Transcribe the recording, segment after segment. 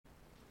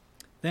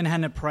Then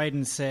Hannah prayed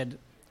and said,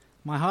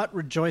 "My heart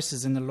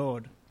rejoices in the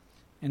Lord.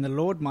 In the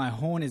Lord my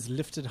horn is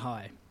lifted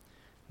high.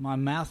 My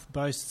mouth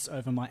boasts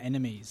over my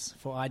enemies,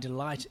 for I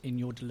delight in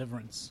your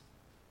deliverance.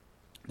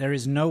 There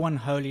is no one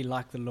holy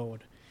like the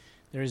Lord.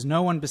 There is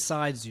no one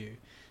besides you.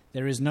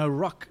 There is no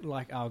rock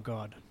like our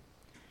God.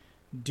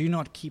 Do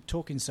not keep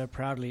talking so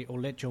proudly, or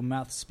let your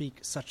mouth speak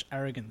such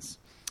arrogance.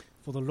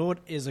 For the Lord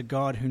is a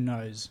God who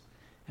knows,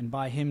 and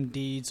by him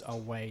deeds are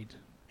weighed.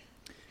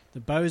 The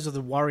bows of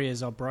the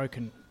warriors are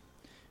broken,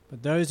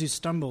 but those who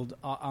stumbled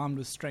are armed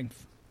with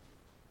strength.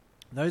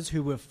 Those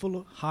who were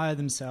full hire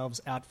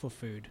themselves out for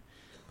food,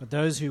 but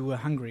those who were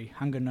hungry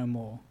hunger no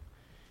more.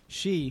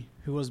 She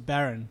who was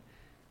barren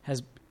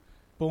has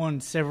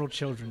borne several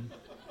children,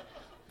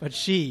 but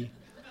she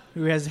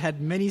who has had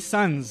many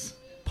sons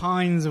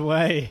pines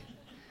away.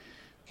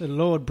 The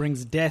Lord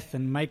brings death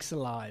and makes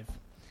alive.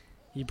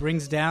 He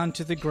brings down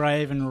to the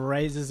grave and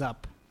raises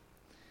up.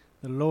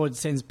 The Lord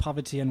sends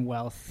poverty and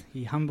wealth.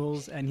 He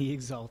humbles and he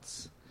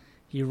exalts.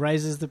 He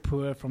raises the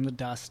poor from the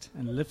dust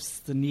and lifts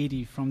the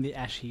needy from the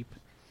ash heap.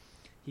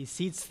 He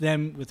seats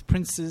them with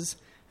princes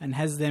and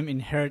has them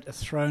inherit a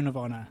throne of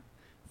honor.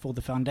 For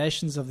the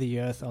foundations of the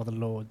earth are the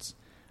Lord's.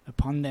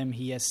 Upon them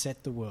he has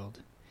set the world.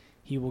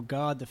 He will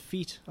guard the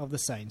feet of the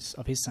saints,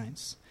 of his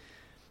saints.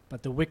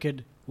 But the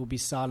wicked will be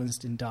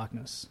silenced in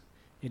darkness.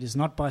 It is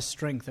not by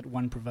strength that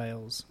one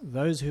prevails.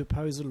 Those who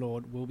oppose the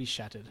Lord will be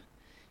shattered.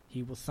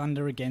 He will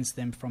thunder against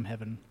them from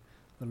heaven.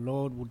 The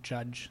Lord will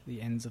judge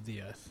the ends of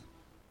the earth.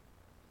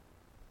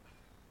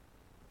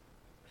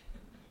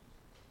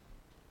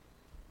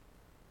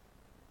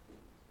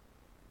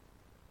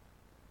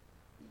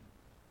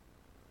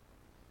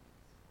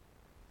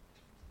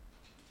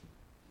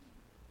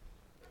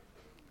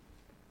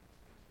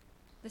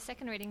 The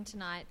second reading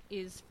tonight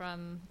is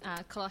from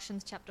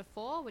Colossians chapter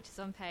 4, which is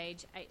on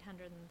page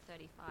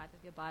 835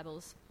 of your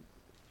Bibles,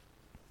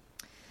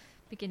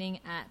 beginning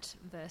at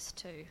verse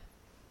 2.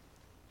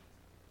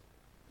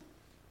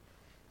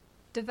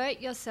 Devote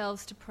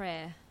yourselves to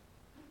prayer,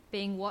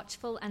 being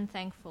watchful and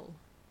thankful,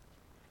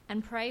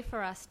 and pray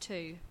for us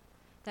too,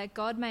 that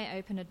God may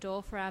open a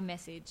door for our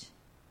message,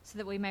 so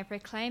that we may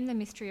proclaim the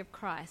mystery of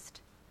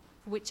Christ,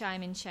 for which I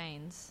am in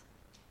chains.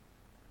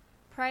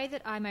 Pray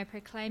that I may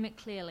proclaim it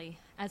clearly,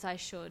 as I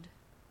should.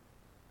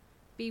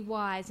 Be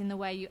wise in the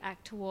way you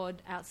act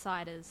toward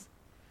outsiders,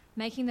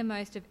 making the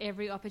most of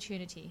every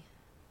opportunity.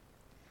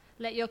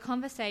 Let your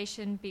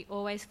conversation be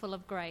always full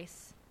of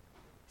grace,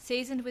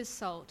 seasoned with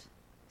salt,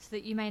 so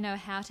that you may know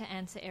how to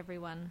answer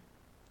everyone.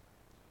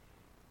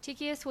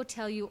 Tychicus will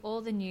tell you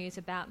all the news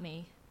about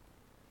me.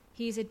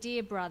 He is a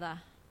dear brother,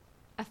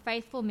 a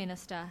faithful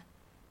minister,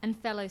 and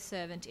fellow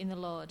servant in the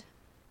Lord.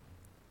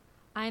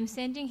 I am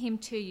sending him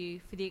to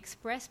you for the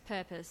express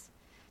purpose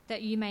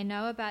that you may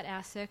know about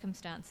our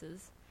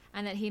circumstances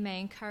and that he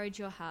may encourage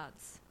your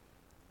hearts.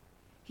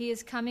 He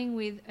is coming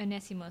with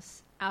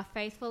Onesimus, our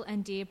faithful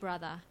and dear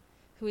brother,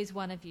 who is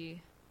one of you.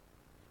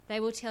 They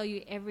will tell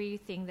you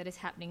everything that is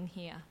happening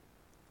here.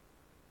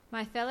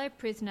 My fellow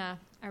prisoner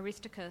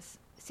Aristarchus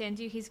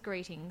sends you his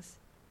greetings,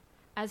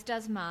 as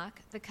does Mark,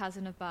 the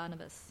cousin of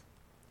Barnabas.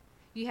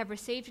 You have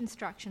received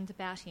instructions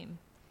about him.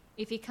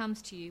 If he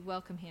comes to you,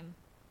 welcome him.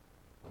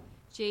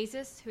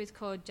 Jesus, who is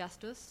called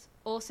Justus,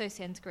 also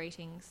sends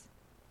greetings.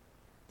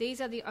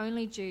 These are the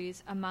only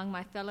Jews among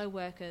my fellow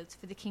workers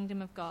for the kingdom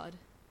of God,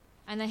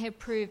 and they have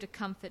proved a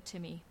comfort to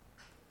me.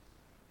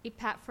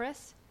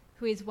 Epaphras,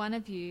 who is one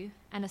of you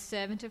and a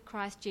servant of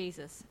Christ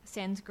Jesus,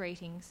 sends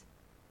greetings.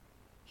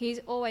 He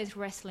is always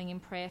wrestling in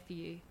prayer for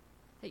you,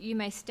 that you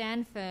may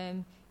stand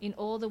firm in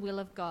all the will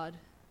of God,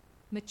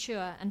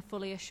 mature and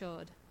fully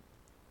assured.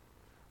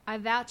 I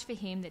vouch for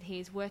him that he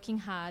is working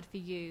hard for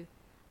you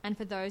and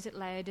for those at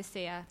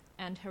Laodicea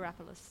and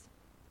Hierapolis.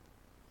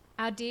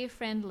 Our dear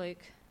friend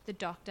Luke, the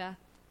doctor,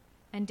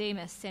 and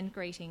Demas send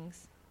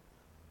greetings.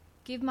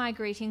 Give my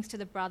greetings to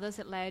the brothers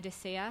at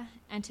Laodicea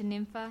and to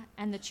Nympha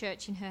and the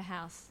church in her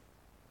house.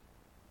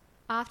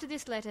 After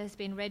this letter has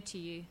been read to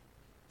you,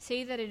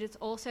 see that it is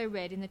also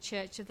read in the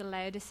church of the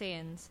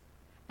Laodiceans,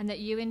 and that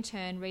you in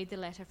turn read the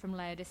letter from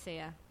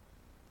Laodicea.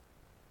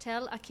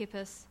 Tell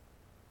Archippus,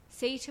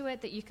 see to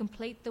it that you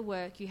complete the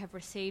work you have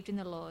received in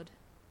the Lord.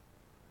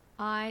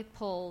 I,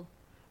 Paul,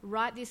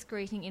 write this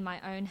greeting in my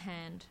own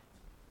hand.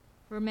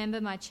 Remember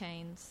my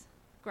chains.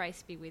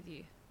 Grace be with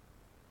you.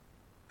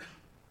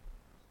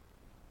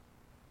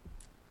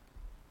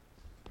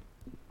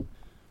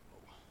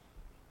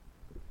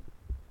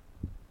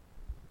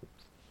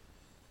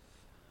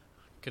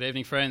 Good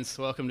evening, friends.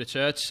 Welcome to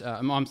church.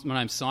 My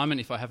name's Simon,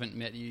 if I haven't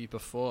met you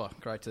before.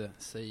 Great to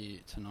see you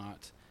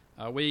tonight.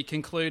 We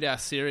conclude our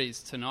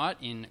series tonight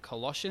in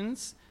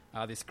Colossians,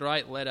 this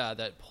great letter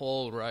that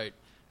Paul wrote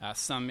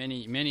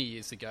many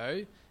years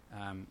ago.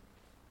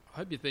 I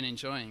hope you've been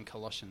enjoying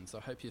Colossians. I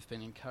hope you've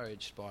been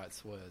encouraged by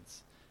its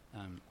words.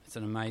 It's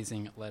an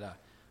amazing letter.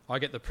 I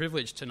get the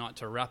privilege tonight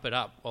to wrap it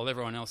up. While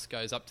everyone else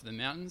goes up to the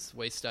mountains,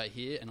 we stay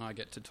here and I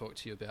get to talk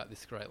to you about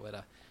this great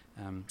letter.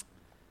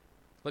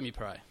 Let me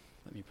pray.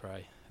 Let me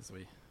pray as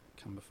we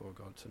come before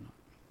God tonight.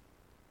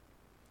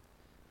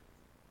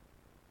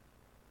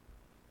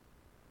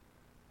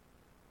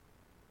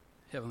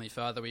 Heavenly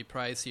Father, we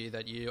praise you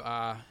that you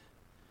are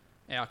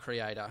our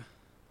Creator.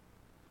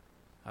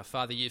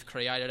 Father, you've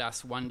created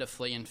us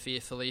wonderfully and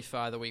fearfully.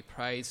 Father, we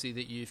praise you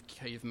that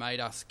you've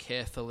made us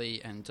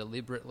carefully and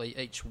deliberately,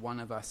 each one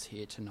of us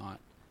here tonight.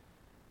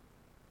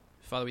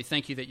 Father, we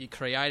thank you that you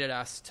created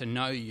us to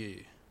know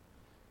you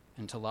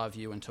and to love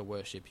you and to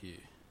worship you.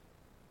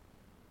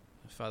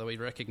 Father, we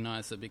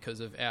recognise that because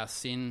of our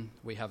sin,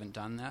 we haven't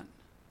done that.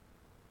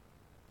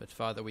 But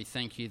Father, we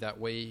thank you that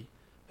we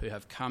who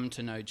have come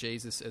to know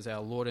Jesus as our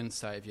Lord and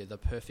Saviour, the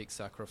perfect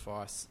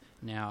sacrifice,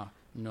 now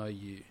know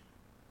you.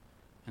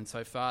 And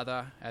so,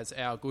 Father, as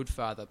our good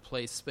Father,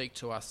 please speak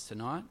to us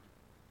tonight.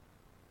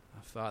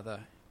 Father,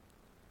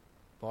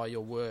 by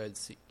your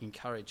words,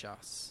 encourage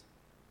us.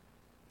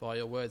 By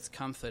your words,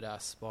 comfort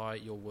us. By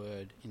your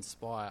word,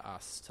 inspire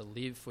us to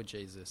live for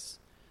Jesus,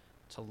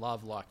 to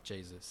love like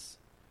Jesus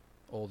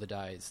all the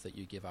days that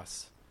you give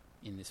us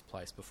in this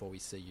place before we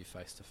see you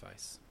face to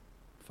face.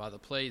 Father,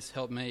 please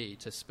help me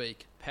to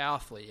speak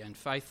powerfully and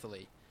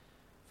faithfully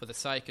for the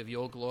sake of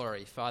your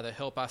glory. Father,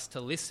 help us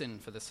to listen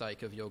for the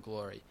sake of your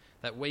glory,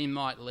 that we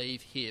might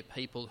leave here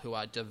people who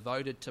are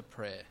devoted to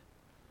prayer,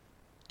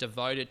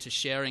 devoted to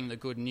sharing the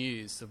good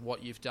news of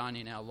what you've done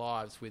in our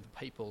lives with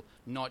people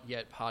not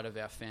yet part of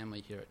our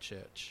family here at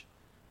church.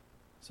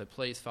 So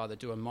please, Father,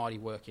 do a mighty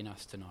work in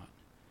us tonight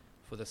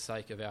for the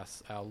sake of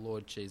our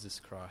Lord Jesus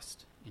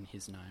Christ. In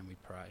his name we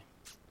pray.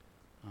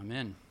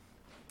 Amen.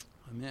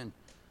 Amen.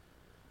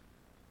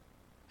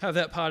 Have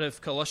that part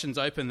of Colossians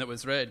open that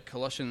was read,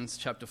 Colossians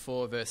chapter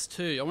 4, verse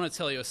 2. I want to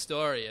tell you a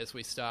story as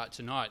we start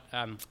tonight.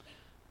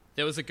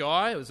 There was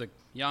a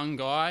young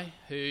guy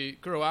who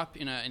grew up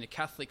in a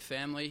Catholic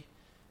family.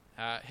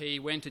 He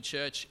went to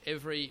church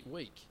every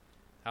week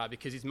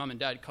because his mum and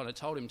dad kind of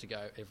told him to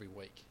go every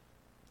week.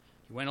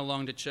 He went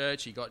along to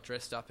church, he got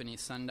dressed up in his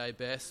Sunday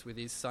best with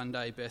his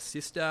Sunday best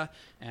sister,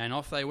 and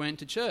off they went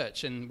to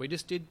church, and we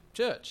just did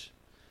church.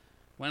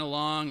 Went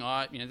along,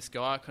 this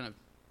guy kind of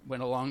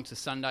went along to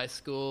Sunday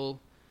school,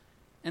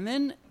 and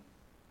then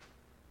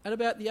at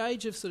about the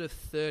age of sort of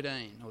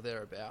 13 or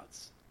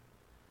thereabouts,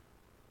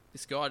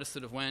 this guy just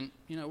sort of went,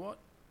 you know what,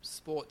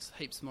 sport's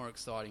heaps more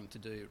exciting to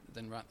do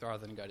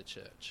rather than go to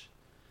church.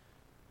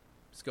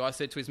 This guy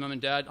said to his mum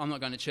and dad, I'm not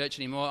going to church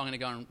anymore, I'm going to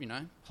go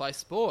and, play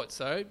sport.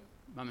 So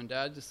mum and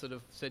dad just sort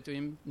of said to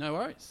him, no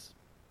worries,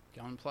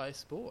 go and play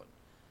sport.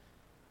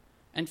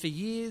 And for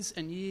years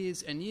and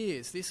years and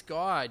years, this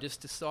guy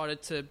just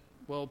decided to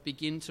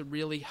begin to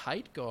really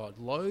hate God,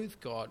 loathe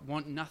God,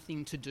 want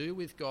nothing to do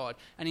with God,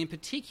 and in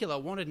particular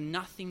wanted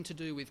nothing to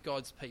do with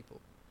God's people.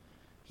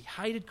 He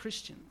hated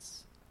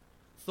Christians,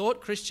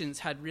 thought Christians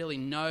had really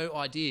no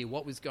idea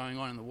what was going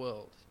on in the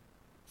world,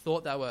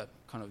 thought they were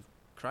kind of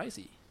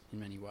crazy in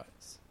many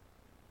ways.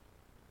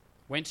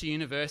 Went to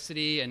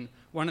university, and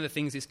one of the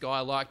things this guy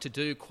liked to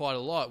do quite a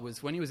lot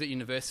was when he was at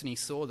university, he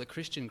saw the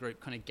Christian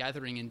group kind of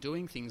gathering and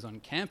doing things on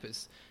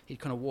campus. He'd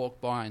kind of walk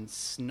by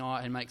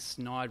and make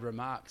snide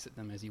remarks at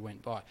them as he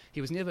went by.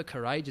 He was never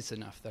courageous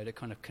enough, though, to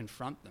kind of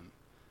confront them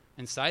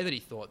and say that he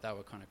thought they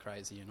were kind of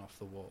crazy and off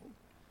the wall.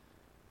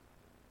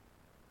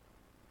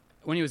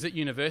 When he was at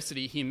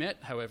university, he met,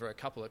 however, a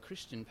couple of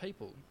Christian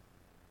people.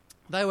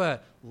 They were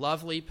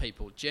lovely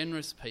people,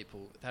 generous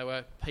people. They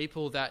were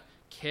people that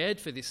cared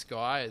for this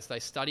guy as they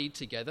studied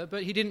together,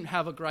 but he didn't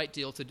have a great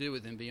deal to do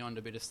with them beyond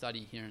a bit of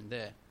study here and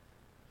there.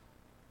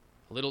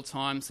 A little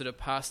time sort of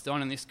passed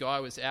on, and this guy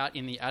was out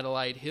in the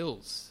Adelaide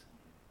Hills,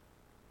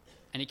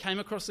 and he came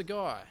across a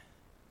guy,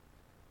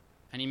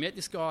 and he met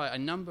this guy a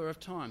number of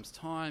times,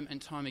 time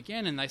and time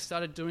again, and they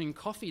started doing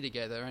coffee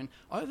together, and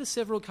over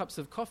several cups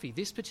of coffee,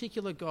 this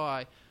particular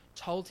guy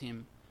told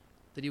him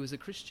that he was a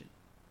Christian.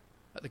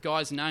 The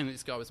guy's name that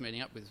this guy was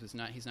meeting up with, his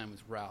name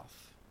was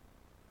Ralph.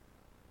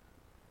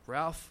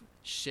 Ralph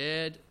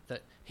shared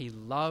that he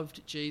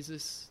loved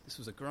Jesus. This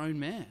was a grown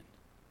man.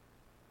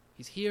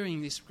 He's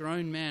hearing this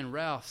grown man,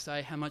 Ralph,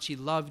 say how much he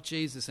loved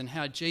Jesus and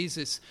how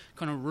Jesus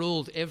kind of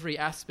ruled every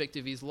aspect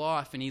of his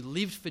life, and he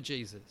lived for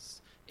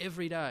Jesus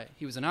every day.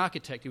 He was an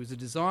architect, he was a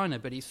designer,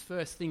 but his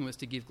first thing was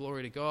to give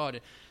glory to God.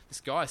 And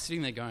this guy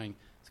sitting there going,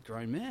 it's a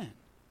grown man.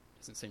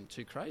 Doesn't seem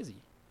too crazy.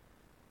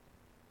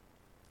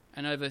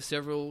 And over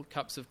several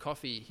cups of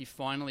coffee, he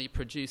finally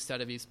produced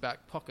out of his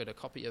back pocket a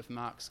copy of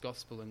Mark's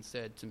Gospel and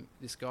said to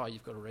this guy,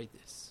 you've got to read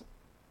this.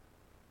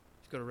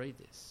 You've got to read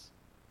this.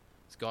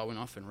 This guy went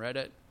off and read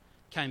it,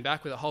 came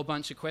back with a whole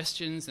bunch of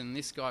questions, and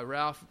this guy,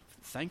 Ralph,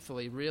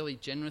 thankfully, really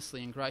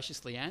generously and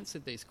graciously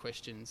answered these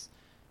questions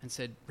and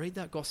said, read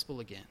that Gospel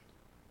again.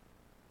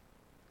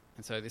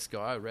 And so this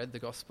guy read the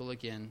Gospel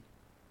again,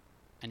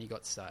 and he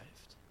got saved.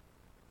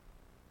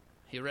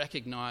 He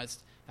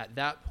recognised at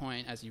that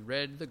point, as he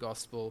read the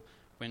Gospel,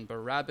 when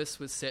Barabbas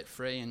was set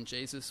free and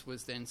Jesus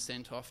was then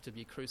sent off to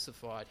be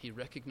crucified, he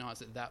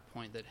recognised at that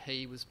point that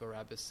he was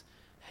Barabbas.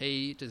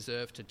 He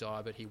deserved to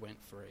die, but he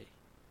went free,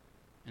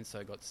 and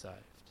so got saved.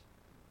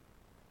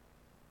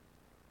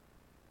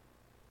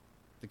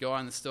 The guy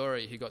in the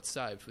story who got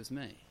saved was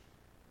me.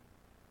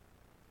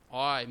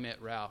 I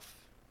met Ralph.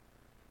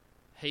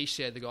 He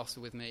shared the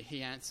Gospel with me.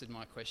 He answered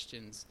my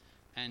questions.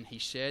 and he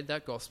shared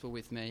that gospel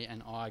with me,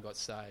 and I got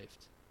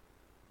saved.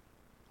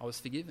 I was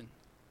forgiven.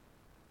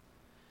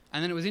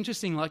 And then it was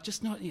interesting,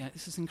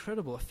 this is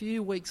incredible. A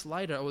few weeks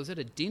later, I was at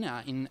a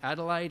dinner in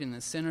Adelaide, in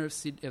the centre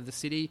of the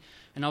city,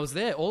 and I was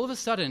there. All of a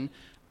sudden,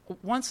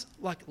 once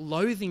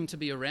loathing to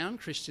be around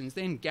Christians,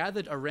 then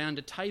gathered around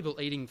a table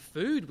eating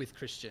food with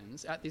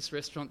Christians at this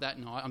restaurant that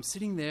night. I'm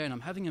sitting there and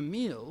I'm having a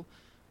meal,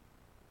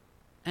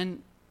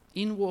 and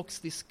in walks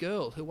this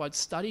girl who I'd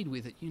studied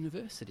with at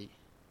university.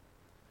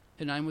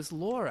 Her name was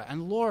Laura,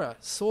 and Laura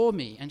saw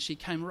me and she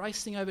came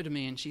racing over to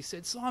me and she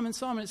said, Simon,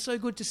 it's so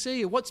good to see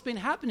you. What's been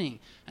happening?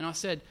 And I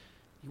said,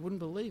 you wouldn't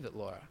believe it,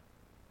 Laura.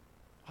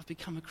 I've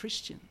become a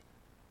Christian.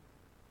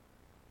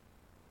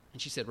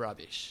 And she said,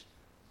 rubbish.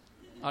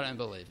 I don't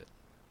believe it.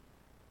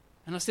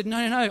 And I said, no,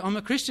 I'm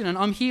a Christian and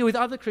I'm here with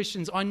other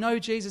Christians. I know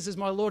Jesus is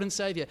my Lord and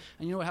Saviour.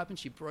 And you know what happened?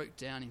 She broke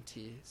down in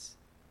tears.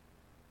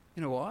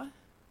 You know why?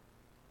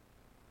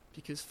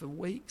 Because for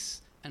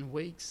weeks and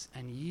weeks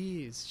and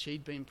years,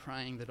 she'd been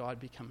praying that I'd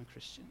become a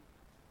Christian.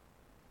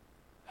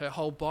 Her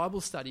whole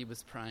Bible study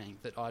was praying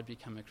that I'd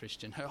become a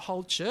Christian. Her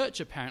whole church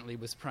apparently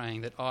was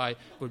praying that I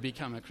would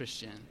become a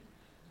Christian.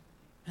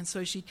 And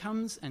so she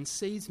comes and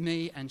sees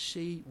me and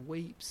she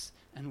weeps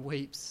and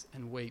weeps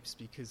and weeps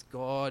because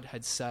God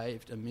had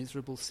saved a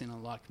miserable sinner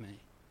like me.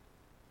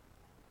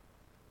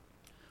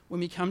 When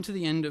we come to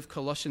the end of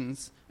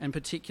Colossians, and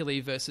particularly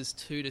verses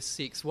 2 to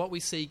 6, what we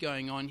see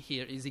going on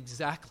here is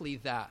exactly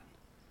that.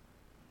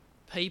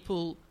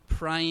 People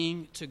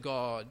praying to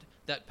God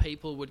that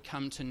people would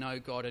come to know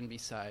God and be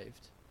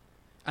saved.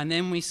 And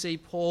then we see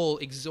Paul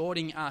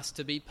exhorting us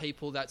to be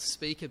people that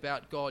speak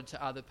about God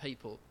to other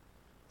people,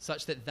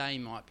 such that they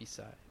might be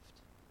saved.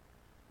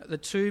 The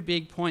two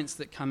big points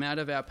that come out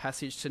of our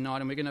passage tonight,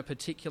 and we're going to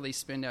particularly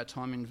spend our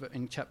time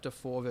in chapter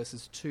 4,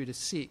 verses 2 to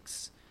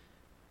 6.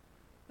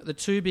 The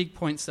two big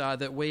points are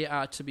that we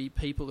are to be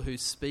people who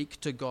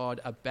speak to God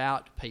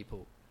about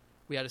people.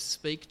 We are to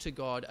speak to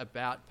God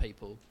about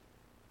people.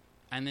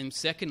 And then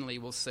secondly,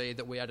 we'll see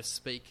that we are to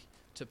speak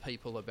to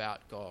people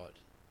about God.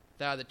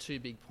 They are the two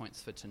big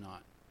points for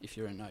tonight, if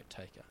you're a note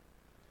taker.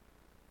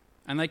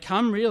 And they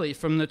come really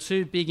from the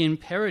two big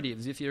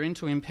imperatives, if you're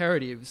into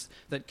imperatives,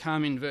 that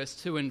come in verse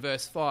 2 and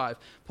verse 5.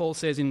 Paul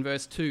says in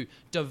verse 2,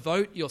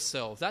 devote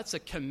yourselves. That's a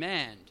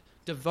command.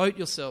 Devote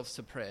yourselves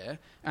to prayer.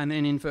 And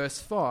then in verse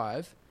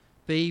 5,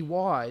 be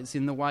wise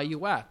in the way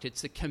you act.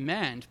 It's a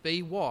command.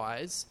 Be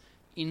wise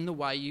in the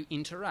way you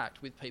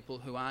interact with people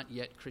who aren't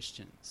yet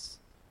Christians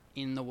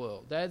in the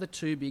world. They're the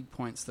two big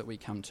points that we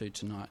come to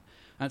tonight.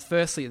 And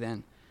firstly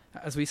then,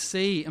 as we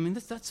see,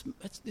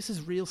 this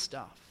is real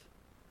stuff.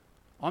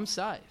 I'm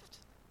saved.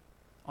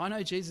 I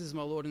know Jesus is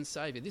my Lord and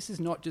Saviour. This is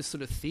not just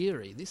sort of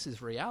theory. This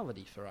is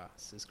reality for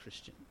us as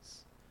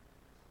Christians.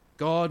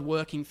 God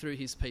working through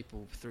his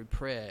people through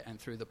prayer and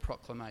through the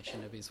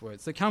proclamation of his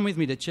word. So come with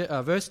me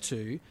to verse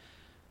 2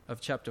 of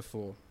chapter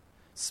 4.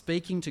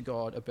 Speaking to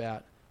God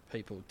about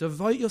people.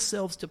 Devote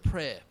yourselves to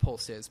prayer, Paul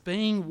says,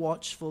 being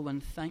watchful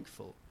and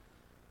thankful.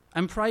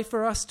 And pray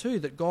for us too,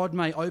 that God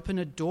may open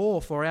a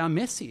door for our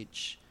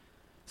message,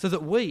 so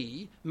that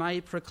we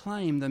may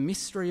proclaim the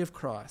mystery of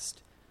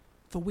Christ,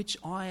 for which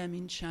I am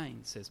in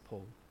chains, says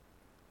Paul.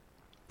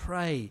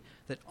 Pray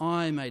that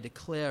I may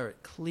declare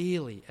it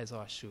clearly as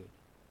I should.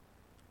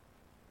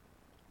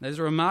 There's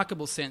a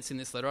remarkable sense in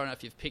this letter, I don't know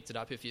if you've picked it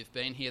up, if you've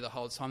been here the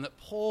whole time, that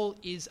Paul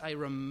is a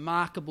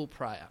remarkable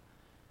prayer.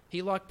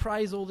 He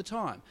prays all the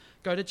time.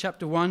 Go to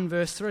chapter 1,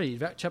 verse 3.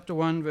 Chapter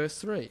 1, verse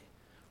 3.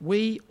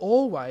 We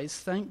always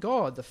thank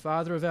God, the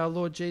Father of our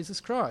Lord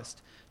Jesus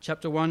Christ.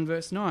 Chapter 1,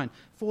 verse 9.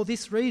 For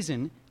this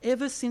reason,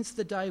 ever since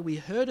the day we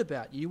heard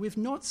about you, we've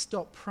not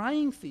stopped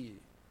praying for you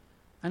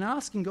and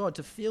asking God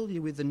to fill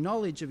you with the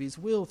knowledge of his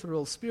will through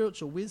all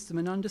spiritual wisdom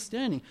and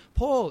understanding.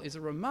 Paul is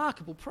a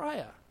remarkable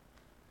prayer.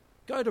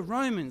 Go to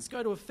Romans,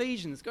 go to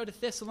Ephesians, go to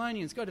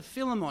Thessalonians, go to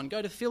Philemon,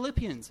 go to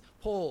Philippians.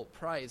 Paul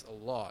prays a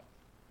lot.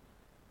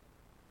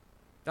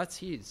 That's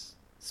his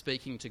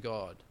speaking to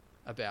God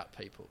about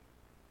people.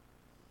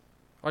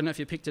 I don't know if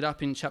you picked it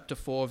up in chapter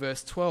 4,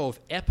 verse 12.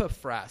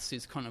 Epaphras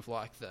is kind of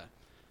like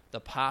the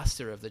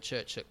pastor of the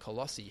church at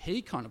Colossae.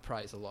 He kind of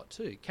prays a lot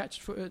too.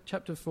 Catch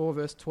chapter 4,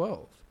 verse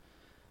 12.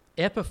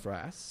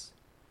 Epaphras,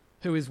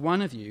 who is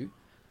one of you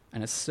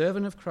and a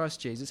servant of Christ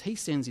Jesus, he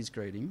sends his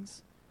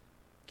greetings.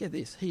 Get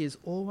this, he is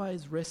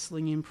always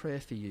wrestling in prayer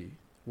for you.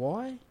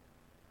 Why?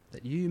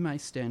 That you may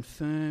stand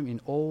firm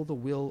in all the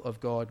will of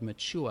God,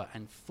 mature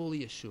and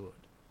fully assured.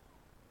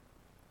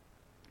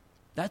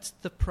 That's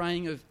the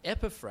praying of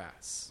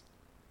Epaphras.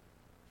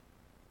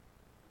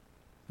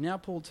 Now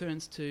Paul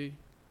turns to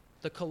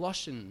the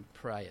Colossian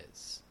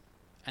prayers,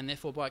 and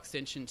therefore by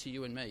extension to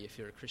you and me if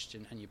you're a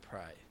Christian and you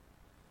pray.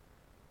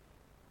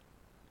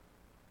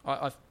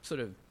 I've sort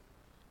of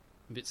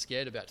a bit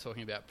scared about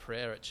talking about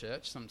prayer at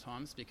church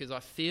sometimes, because I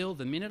feel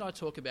the minute I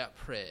talk about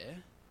prayer,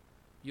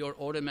 you're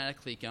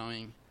automatically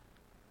going,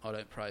 I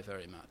don't pray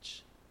very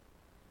much.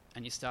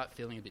 And you start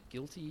feeling a bit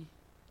guilty.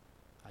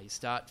 You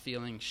start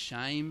feeling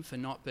shame for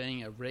not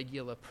being a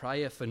regular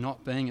prayer, for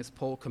not being, as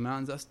Paul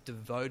commands us,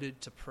 devoted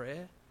to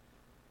prayer.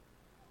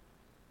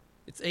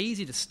 It's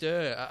easy to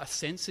stir a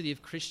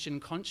sensitive Christian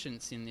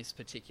conscience in this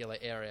particular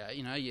area.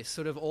 You know, you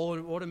sort of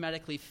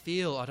automatically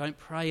feel, I don't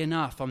pray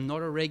enough, I'm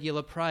not a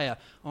regular prayer.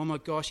 Oh my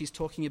gosh, he's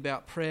talking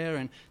about prayer,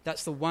 and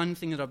that's the one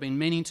thing that I've been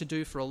meaning to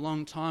do for a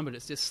long time, but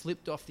it's just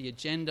slipped off the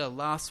agenda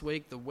last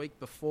week, the week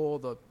before,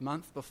 the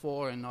month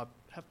before, and I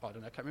can't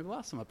remember the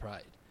last time I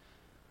prayed.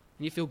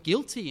 And you feel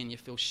guilty and you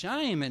feel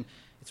shame, and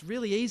it's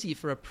really easy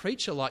for a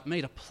preacher like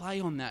me to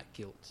play on that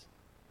guilt,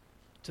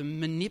 to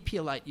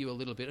manipulate you a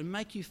little bit and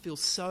make you feel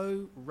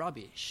so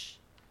rubbish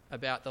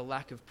about the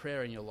lack of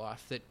prayer in your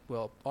life that,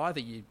 well, either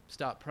you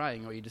start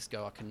praying or you just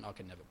go, I can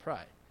never pray.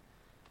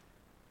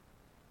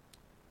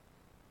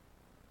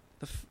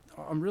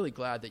 I'm really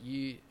glad that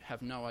you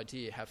have no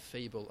idea how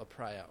feeble a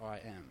prayer I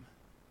am.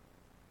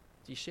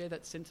 Do you share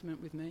that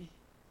sentiment with me?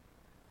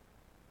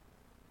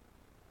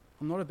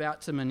 I'm not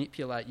about to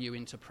manipulate you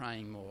into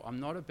praying more. I'm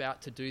not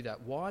about to do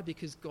that. Why?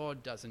 Because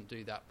God doesn't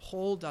do that.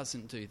 Paul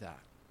doesn't do that.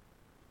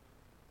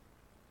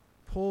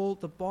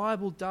 The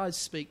Bible does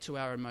speak to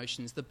our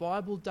emotions. The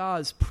Bible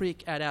does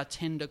prick at our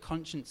tender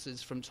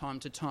consciences from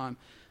time to time.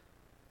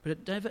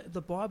 But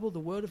the Bible, the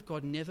Word of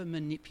God, never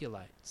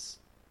manipulates.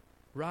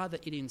 Rather,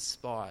 it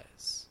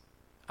inspires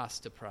us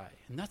to pray.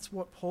 And that's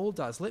what Paul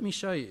does. Let me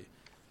show you.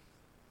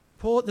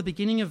 Paul, at the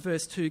beginning of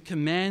verse 2,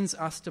 commands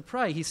us to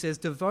pray. He says,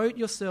 devote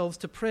yourselves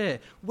to prayer.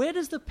 Where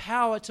does the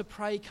power to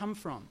pray come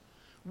from?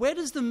 Where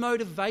does the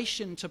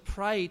motivation to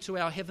pray to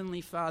our Heavenly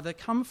Father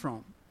come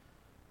from?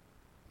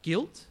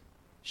 Guilt?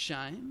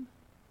 Shame?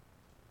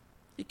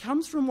 It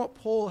comes from what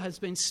Paul has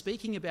been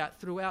speaking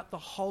about throughout the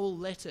whole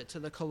letter to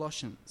the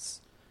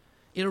Colossians.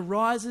 It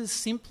arises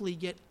simply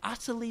yet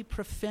utterly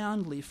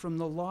profoundly from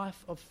the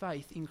life of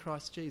faith in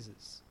Christ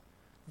Jesus.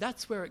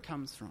 That's where it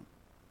comes from.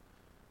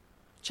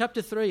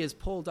 Chapter 3, as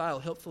Paul Dale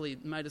helpfully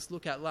made us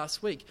look at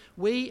last week,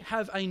 we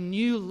have a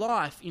new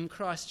life in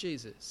Christ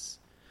Jesus.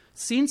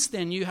 Since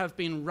then you have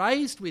been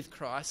raised with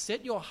Christ.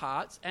 Set your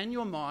hearts and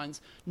your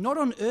minds not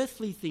on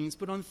earthly things,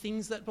 but on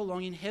things that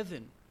belong in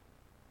heaven.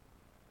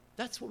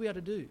 That's what we are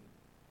to do.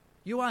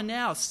 You are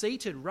now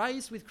seated,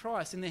 raised with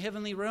Christ in the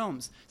heavenly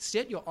realms.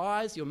 Set your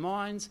eyes, your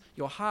minds,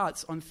 your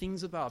hearts on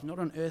things above, not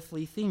on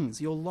earthly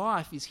things. Your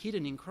life is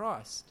hidden in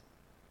Christ.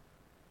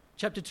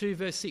 Chapter 2,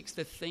 verse 6,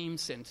 the theme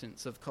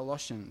sentence of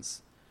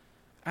Colossians.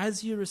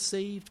 As you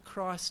received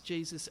Christ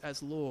Jesus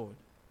as Lord,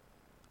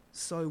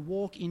 so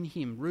walk in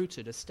him,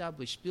 rooted,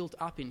 established, built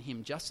up in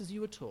him, just as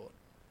you were taught,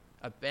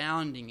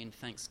 abounding in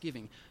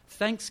thanksgiving.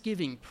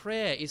 Thanksgiving,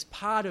 prayer, is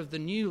part of the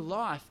new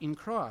life in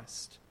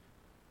Christ.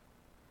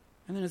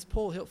 And then, as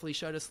Paul helpfully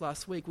showed us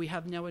last week, we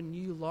have now a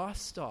new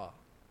lifestyle.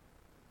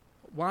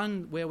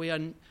 One where we are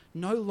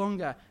no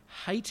longer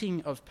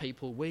hating of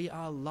people, we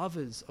are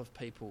lovers of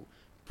people,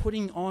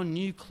 putting on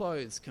new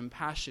clothes,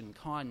 compassion,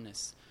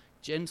 kindness,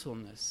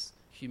 gentleness,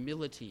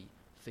 humility,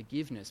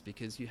 forgiveness,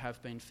 because you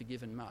have been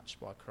forgiven much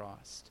by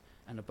Christ.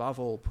 And above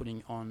all,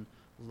 putting on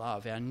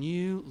love. Our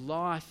new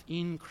life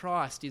in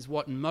Christ is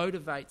what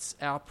motivates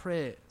our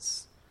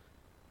prayers.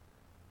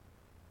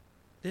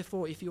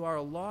 Therefore, if you are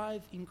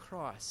alive in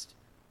Christ,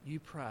 you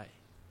pray.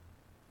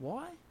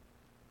 Why?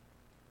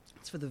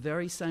 It's for the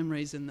very same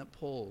reason that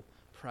Paul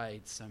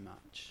prayed so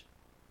much.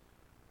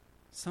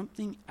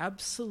 Something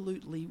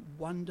absolutely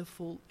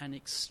wonderful and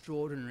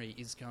extraordinary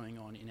is going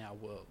on in our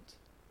world.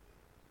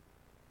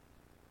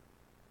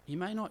 You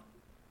may not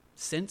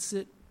sense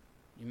it,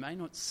 you may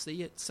not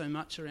see it so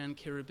much around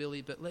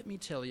Kirribilli, but let me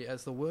tell you,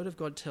 as the Word of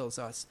God tells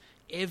us,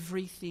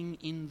 everything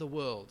in the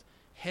world,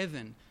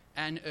 heaven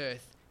and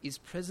earth, is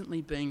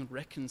presently being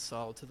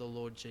reconciled to the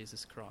Lord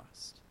Jesus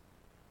Christ,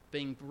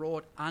 being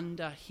brought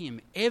under him.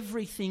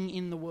 Everything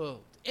in the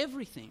world,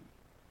 everything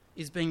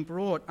is being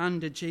brought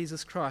under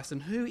Jesus Christ.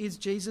 And who is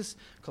Jesus?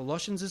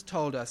 Colossians has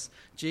told us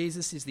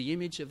Jesus is the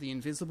image of the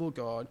invisible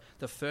God,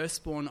 the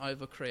firstborn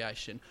over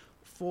creation.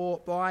 For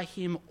by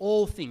him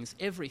all things,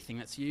 everything,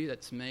 that's you,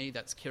 that's me,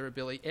 that's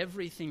Kirribilli,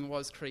 everything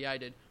was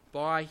created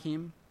by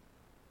him.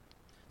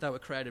 They were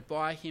created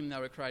by him, they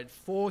were created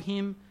for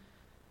him.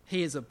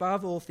 He is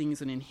above all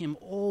things, and in him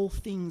all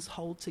things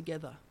hold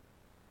together.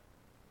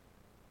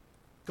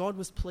 God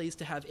was pleased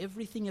to have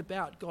everything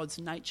about God's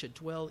nature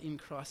dwell in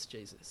Christ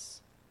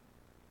Jesus,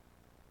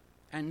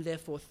 and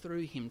therefore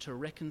through him to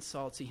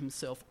reconcile to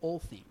himself all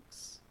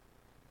things,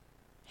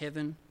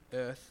 heaven,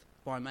 earth,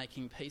 by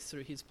making peace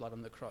through his blood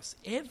on the cross.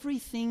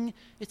 Everything,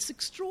 it's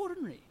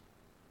extraordinary.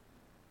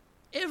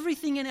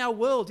 Everything in our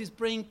world is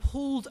being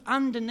pulled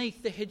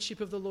underneath the headship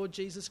of the Lord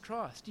Jesus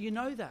Christ. Do you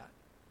know that?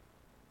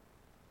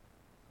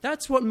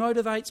 That's what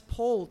motivates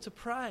Paul to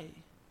pray.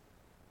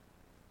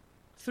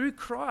 Through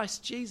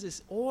Christ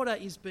Jesus, order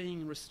is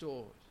being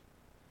restored.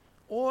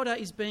 Order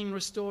is being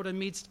restored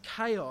amidst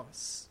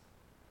chaos.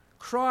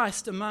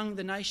 Christ among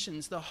the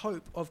nations, the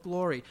hope of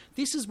glory.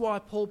 This is why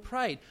Paul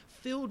prayed,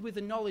 filled with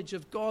the knowledge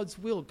of God's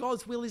will.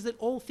 God's will is that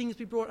all things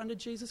be brought under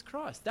Jesus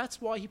Christ. That's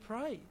why he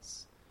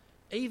prays.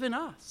 Even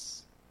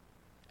us.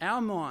 Our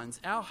minds,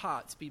 our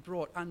hearts be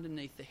brought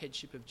underneath the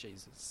headship of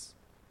Jesus.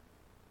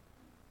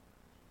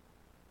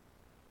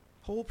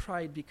 Paul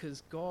prayed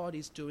because God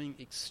is doing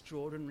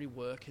extraordinary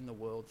work in the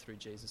world through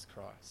Jesus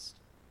Christ,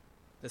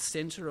 the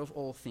centre of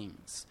all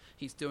things.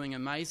 He's doing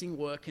amazing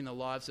work in the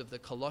lives of the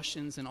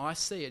Colossians, and I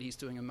see it. He's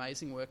doing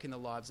amazing work in the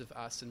lives of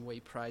us, and we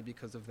pray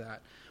because of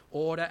that.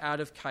 Order out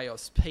of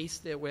chaos, peace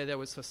there where there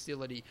was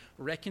hostility,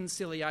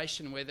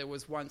 reconciliation where there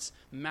was once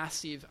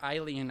massive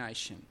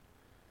alienation.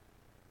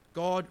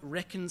 God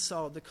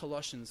reconciled the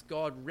Colossians.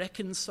 God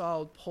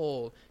reconciled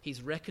Paul.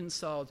 He's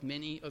reconciled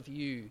many of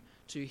you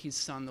to his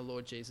Son, the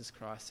Lord Jesus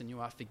Christ, and you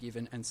are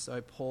forgiven. And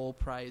so Paul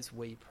prays,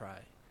 we pray.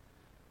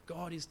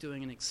 God is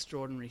doing an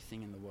extraordinary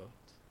thing in the world.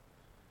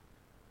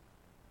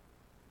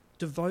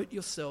 Devote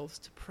yourselves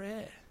to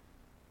prayer.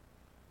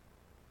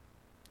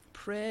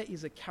 Prayer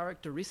is a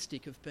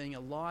characteristic of being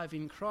alive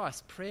in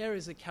Christ. Prayer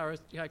is a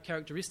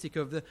characteristic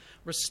of the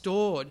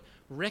restored,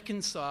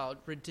 reconciled,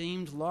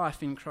 redeemed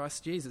life in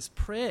Christ Jesus.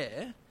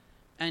 Prayer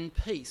and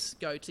peace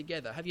go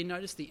together. Have you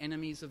noticed the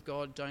enemies of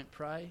God don't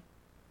pray?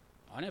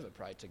 I never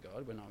prayed to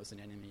God when I was an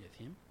enemy of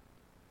him.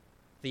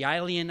 The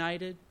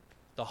alienated,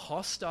 the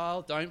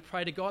hostile don't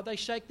pray to God. They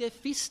shake their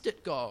fist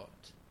at God.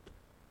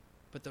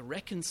 But the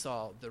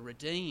reconciled, the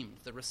redeemed,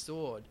 the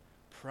restored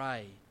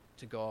pray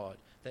to God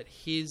that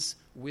his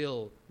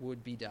will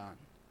would be done,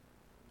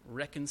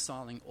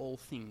 reconciling all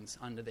things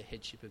under the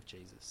headship of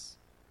Jesus.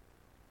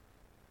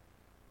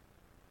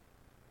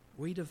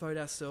 We devote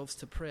ourselves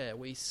to prayer.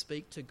 We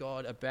speak to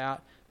God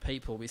about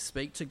people. We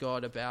speak to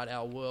God about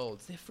our world.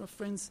 Therefore,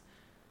 friends,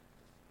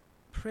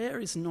 prayer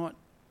is not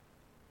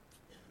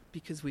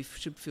because we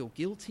should feel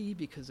guilty,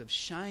 because of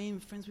shame.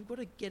 Friends, we've got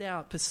to get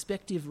our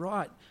perspective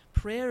right.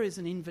 Prayer is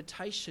an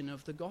invitation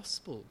of the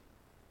gospel.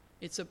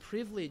 It's a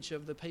privilege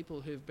of the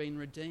people who've been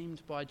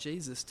redeemed by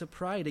Jesus to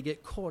pray, to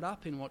get caught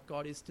up in what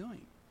God is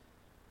doing.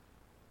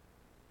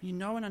 You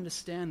know and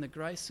understand the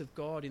grace of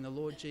God in the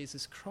Lord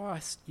Jesus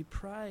Christ. You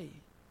pray.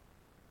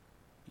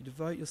 You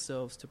devote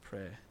yourselves to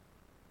prayer.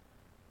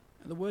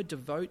 And the word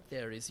devote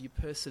there is you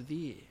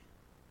persevere.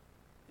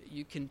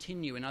 You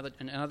continue.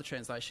 Another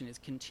translation is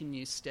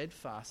continue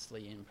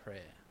steadfastly in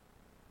prayer.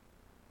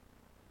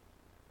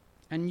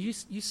 And you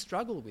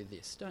struggle with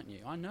this, don't you?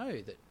 I know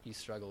that you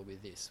struggle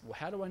with this. Well,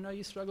 how do I know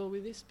you struggle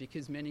with this?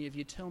 Because many of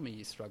you tell me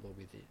you struggle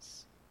with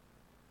this.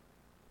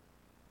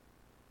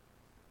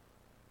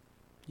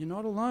 You're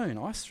not alone.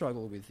 I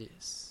struggle with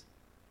this.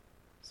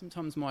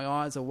 Sometimes my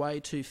eyes are way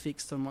too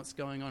fixed on what's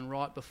going on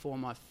right before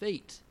my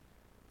feet.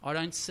 I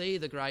don't see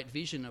the great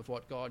vision of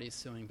what God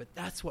is doing, but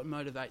that's what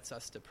motivates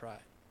us to pray.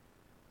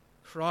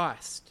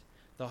 Christ,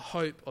 the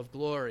hope of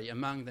glory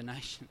among the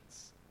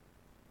nations.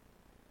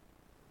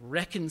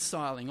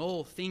 Reconciling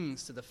all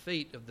things to the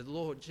feet of the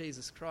Lord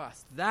Jesus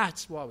Christ.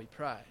 That's why we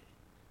pray.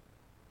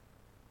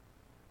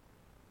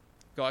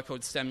 A guy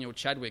called Samuel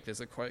Chadwick,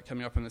 there's a quote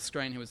coming up on the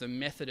screen, who was a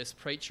Methodist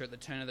preacher at the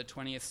turn of the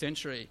 20th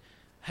century.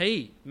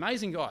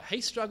 Amazing guy,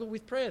 he struggled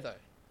with prayer though.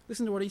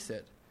 Listen to what he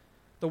said.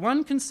 The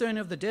one concern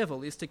of the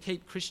devil is to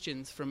keep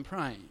Christians from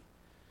praying.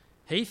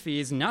 He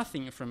fears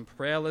nothing from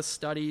prayerless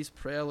studies,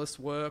 prayerless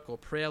work, or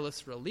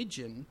prayerless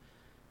religion.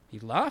 He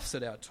laughs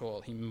at our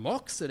toil, he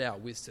mocks at our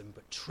wisdom,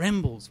 but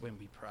trembles when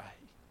we pray.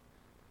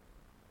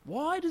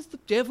 Why does the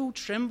devil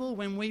tremble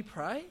when we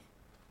pray?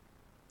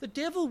 The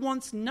devil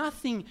wants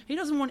nothing. He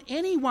doesn't want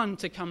anyone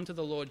to come to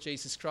the Lord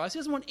Jesus Christ. He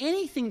doesn't want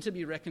anything to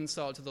be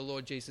reconciled to the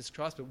Lord Jesus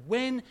Christ. But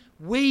when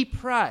we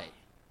pray,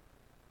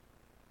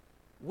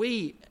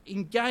 we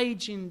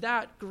engage in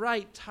that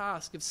great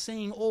task of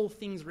seeing all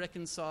things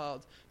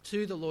reconciled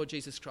to the Lord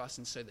Jesus Christ,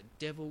 and so the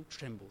devil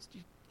trembles.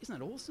 Isn't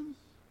that awesome?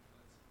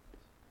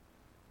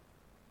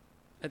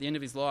 At the end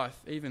of his life,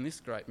 even this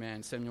great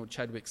man, Samuel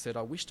Chadwick, said,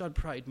 I wished I'd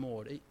prayed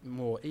more,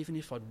 even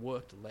if I'd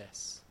worked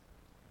less.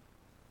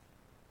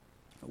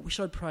 I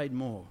wish I'd prayed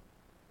more,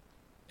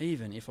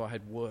 even if I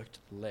had worked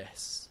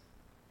less.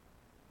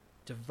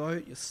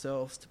 Devote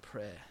yourselves to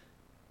prayer.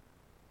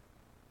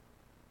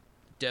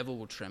 The devil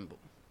will tremble.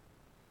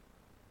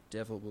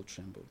 Devil will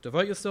tremble.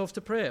 Devote yourself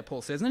to prayer,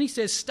 Paul says. And then he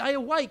says, stay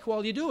awake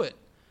while you do it.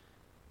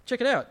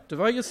 Check it out.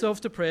 Devote yourself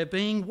to prayer,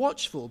 being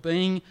watchful,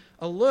 being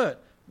alert.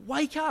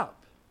 Wake up.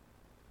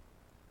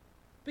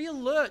 Be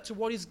alert to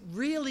what is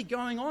really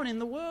going on in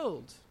the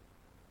world.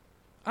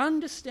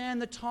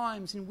 Understand the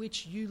times in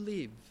which you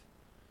live.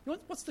 You know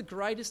what's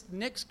the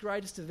next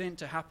greatest event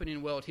to happen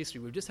in world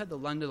history? We've just had the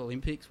London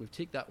Olympics. We've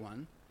ticked that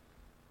one.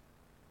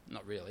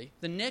 Not really.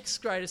 The next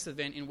greatest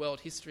event in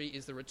world history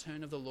is the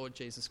return of the Lord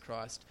Jesus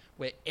Christ,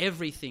 where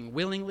everything,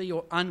 willingly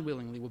or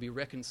unwillingly, will be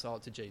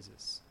reconciled to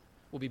Jesus,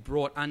 will be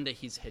brought under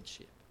his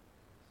headship.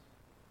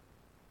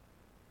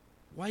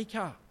 Wake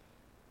up.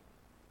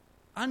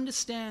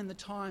 Understand the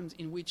times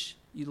in which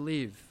you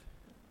live.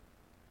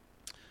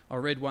 I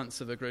read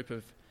once of a group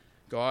of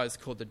guys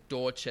called the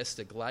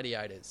Dorchester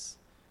Gladiators.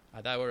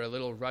 They were a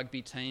little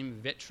rugby team,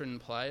 veteran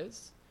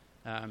players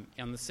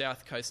on the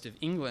south coast of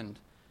England.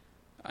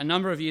 A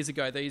number of years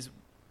ago, these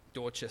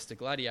Dorchester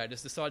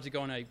Gladiators decided to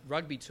go on a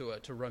rugby tour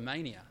to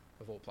Romania,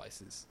 of all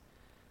places.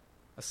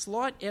 A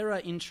slight error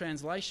in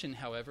translation,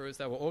 however, as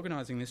they were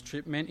organising this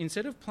trip, meant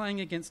instead of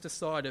playing against a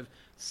side of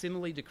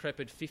similarly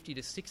decrepit 50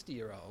 to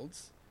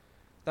 60-year-olds,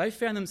 They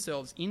found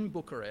themselves in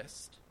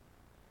Bucharest,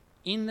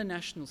 in the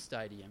National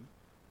Stadium,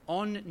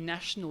 on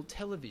national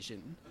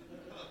television,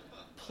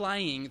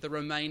 playing the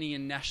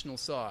Romanian national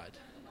side.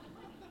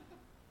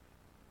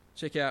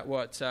 Check out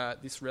what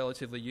this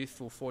relatively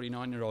youthful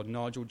 49-year-old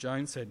Nigel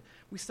Jones said.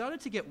 We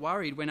started to get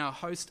worried when our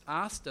host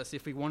asked us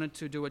if we wanted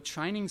to do a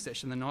training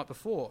session the night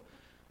before.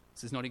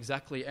 This is not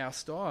exactly our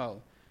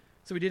style.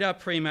 So we did our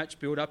pre-match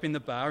build-up in the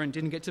bar and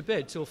didn't get to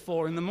bed till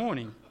 4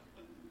 a.m.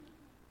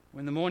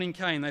 When the morning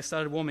came, they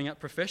started warming up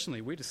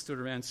professionally. We just stood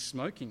around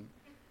smoking,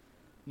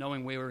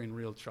 knowing we were in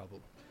real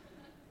trouble.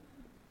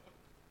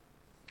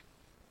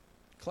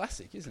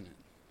 Classic, isn't it?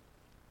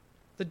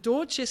 The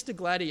Dorchester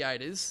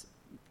Gladiators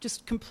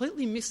just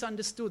completely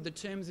misunderstood the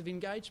terms of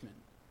engagement.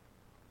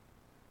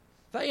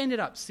 They ended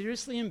up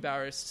seriously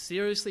embarrassed,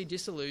 seriously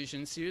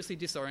disillusioned, seriously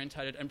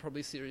disorientated, and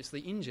probably seriously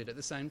injured at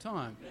the same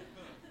time.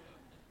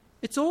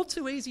 It's all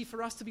too easy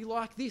for us to be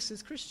like this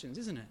as Christians,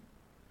 isn't it?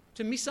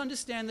 To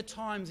misunderstand the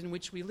times in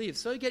which we live,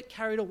 so get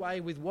carried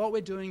away with what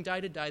we're doing day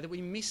to day that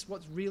we miss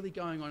what's really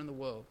going on in the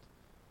world.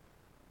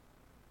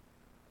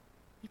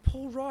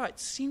 Paul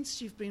writes,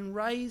 since you've been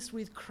raised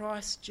with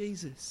Christ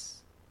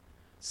Jesus,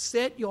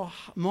 set your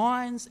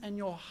minds and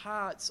your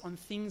hearts on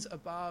things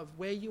above,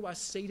 where you are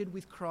seated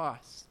with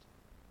Christ.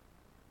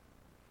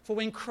 For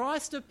when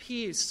Christ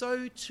appears,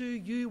 so too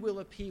you will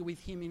appear with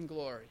him in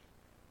glory.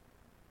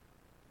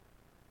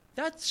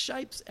 That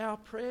shapes our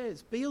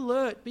prayers. Be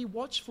alert, be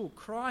watchful.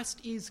 Christ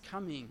is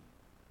coming.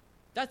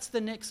 That's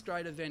the next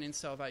great event in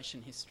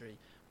salvation history.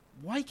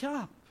 Wake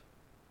up.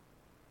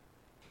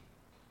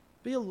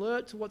 Be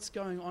alert to what's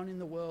going on in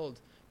the world.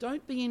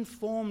 Don't be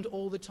informed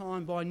all the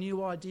time by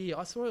new idea.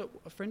 I saw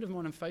a friend of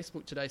mine on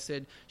Facebook today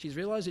said she's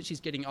realised that she's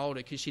getting older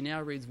because she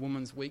now reads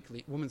Woman's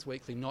Weekly,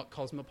 not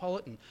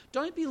Cosmopolitan.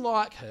 Don't be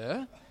like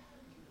her.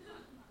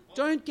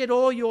 Don't get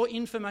all your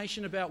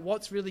information about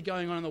what's really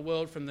going on in the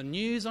world from the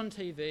news on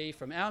TV,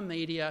 from our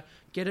media.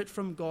 Get it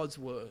from God's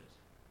word.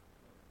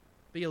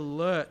 Be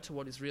alert to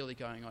what is really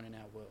going on in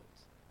our world.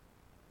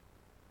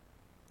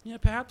 You know,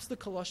 perhaps the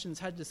Colossians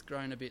had just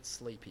grown a bit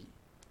sleepy.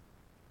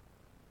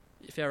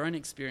 If our own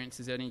experience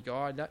is any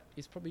guide, that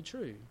is probably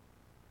true.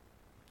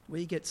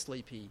 We get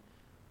sleepy.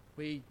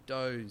 We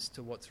doze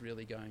to what's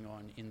really going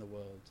on in the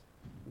world.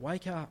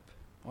 Wake up.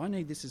 I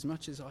need this as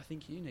much as I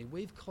think you need.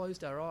 We've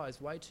closed our eyes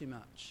way too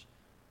much.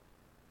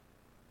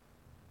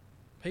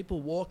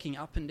 People walking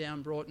up and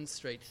down Broughton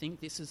Street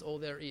think this is all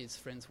there is.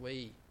 Friends,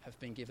 we have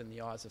been given the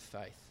eyes of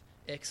faith.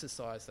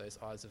 Exercise those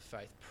eyes of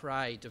faith.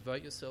 Pray.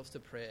 Devote yourselves to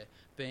prayer.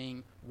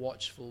 Being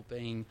watchful,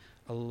 being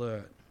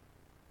alert.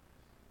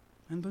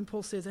 And when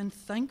Paul says, and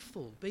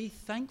thankful, be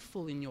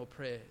thankful in your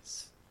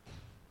prayers.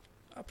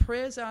 Our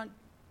prayers aren't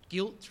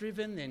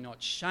guilt-driven, they're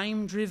not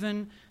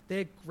shame-driven,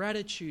 they're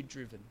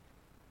gratitude-driven.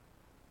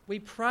 We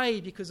pray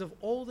because of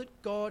all that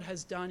God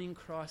has done in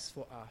Christ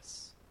for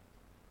us.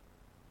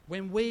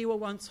 When we were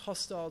once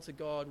hostile to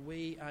God,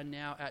 we are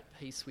now at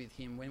peace with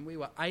him. When we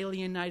were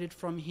alienated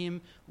from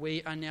him,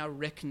 we are now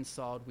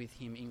reconciled with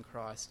him in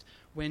Christ.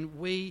 When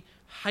we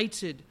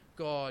hated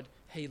God,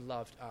 he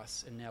loved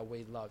us, and now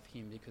we love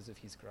him because of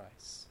his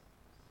grace.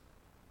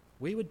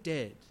 We were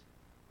dead,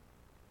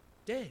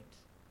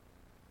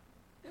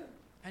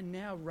 and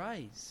now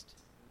raised.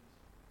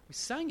 We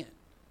sang it.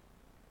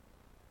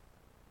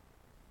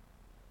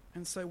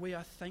 And so we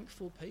are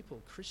thankful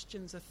people.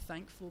 Christians are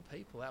thankful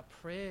people. Our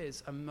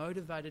prayers are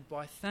motivated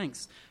by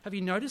thanks. Have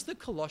you noticed that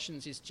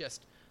Colossians is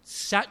just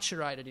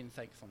saturated in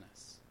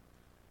thankfulness?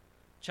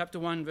 Chapter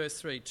 1,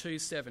 verse 3,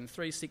 2:7,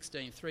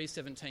 3:16,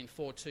 3:17,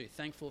 4:2.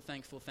 Thankful,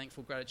 thankful,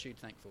 thankful, gratitude,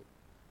 thankful.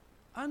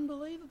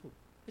 Unbelievable.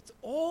 It's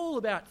all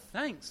about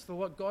thanks for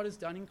what God has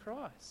done in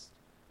Christ.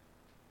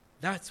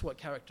 That's what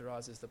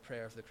characterises the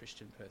prayer of the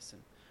Christian person.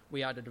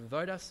 We are to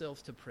devote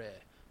ourselves to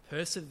prayer,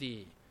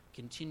 persevere,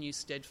 continue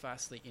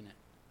steadfastly in it.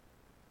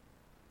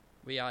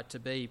 We are to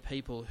be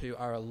people who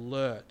are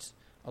alert,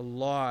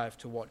 alive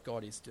to what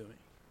God is doing.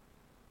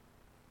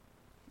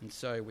 And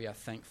so we are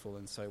thankful,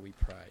 and so we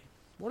pray.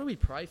 What do we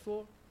pray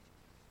for?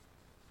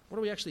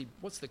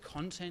 What's the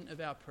content of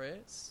our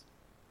prayers?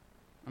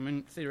 I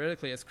mean,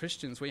 theoretically, as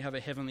Christians, we have a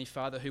Heavenly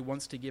Father who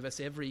wants to give us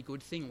every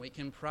good thing. We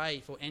can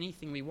pray for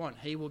anything we want.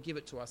 He will give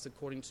it to us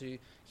according to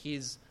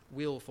his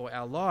will for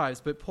our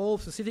lives. But Paul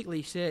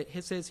specifically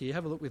says here,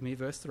 have a look with me,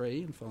 verse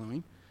 3 and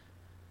following.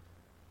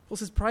 Paul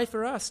says, pray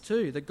for us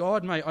too, that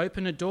God may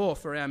open a door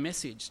for our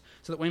message,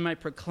 so that we may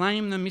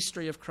proclaim the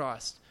mystery of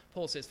Christ.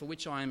 Paul says, for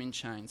which I am in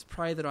chains.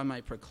 Pray that I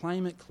may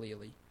proclaim it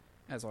clearly,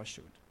 as I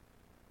should.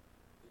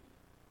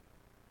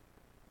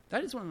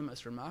 That is one of the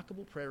most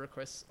remarkable prayer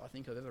requests I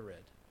think I've ever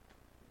read.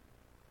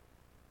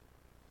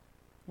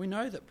 We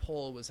know that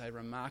Paul was a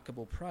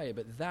remarkable prayer,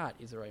 but that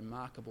is a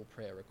remarkable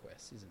prayer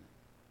request, isn't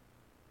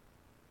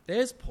it?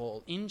 There's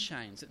Paul in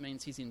chains. It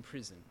means he's in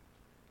prison.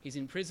 He's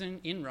in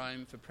prison in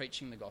Rome for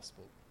preaching the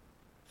gospel,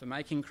 for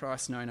making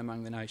Christ known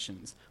among the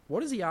nations.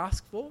 What does he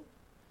ask for?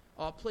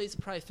 Oh, please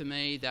pray for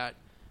me that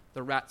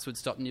the rats would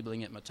stop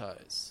nibbling at my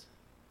toes.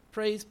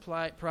 Please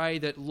pray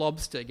that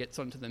lobster gets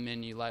onto the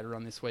menu later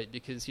on this week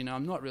because,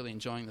 I'm not really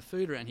enjoying the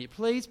food around here.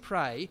 Please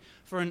pray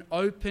for an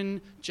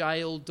open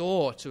jail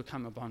door to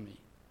come upon me.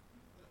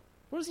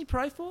 What does he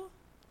pray for?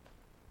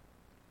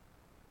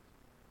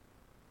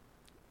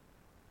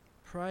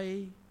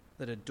 Pray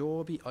that a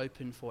door be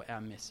open for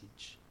our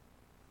message.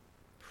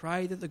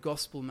 Pray that the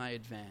gospel may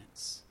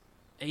advance,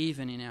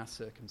 even in our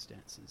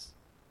circumstances.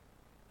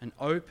 An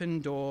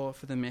open door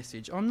for the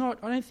message. I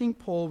don't think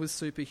Paul was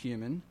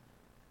superhuman.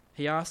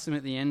 He asked them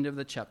at the end of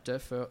the chapter,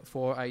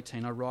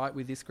 4:18, I write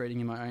with this greeting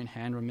in my own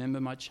hand, remember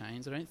my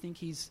chains. I don't think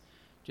he's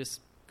just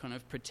kind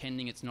of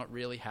pretending it's not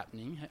really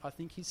happening. I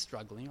think he's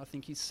struggling. I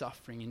think he's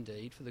suffering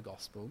indeed for the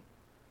gospel.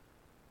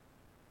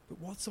 But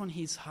what's on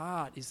his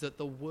heart is that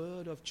the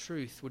word of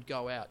truth would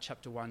go out,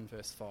 chapter 1,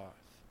 verse 5,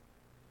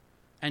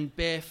 and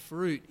bear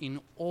fruit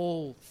in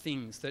all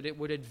things, that it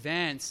would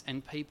advance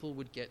and people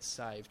would get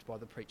saved by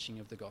the preaching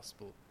of the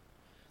gospel.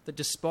 That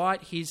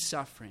despite his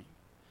suffering,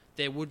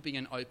 there would be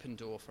an open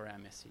door for our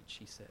message,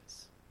 he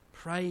says.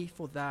 Pray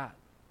for that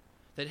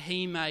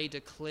he may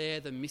declare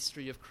the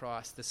mystery of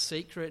Christ, the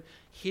secret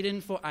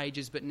hidden for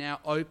ages but now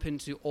open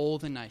to all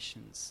the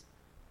nations,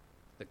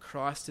 that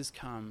Christ has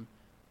come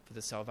for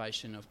the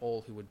salvation of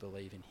all who would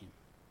believe in him.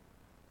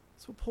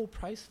 That's what Paul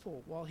prays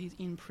for while he's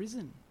in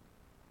prison.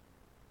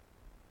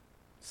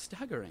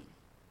 Staggering.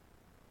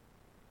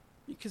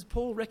 Because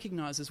Paul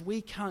recognises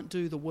we can't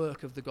do the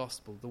work of the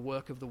gospel, the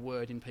work of the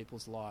word in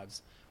people's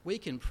lives. We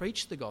can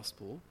preach the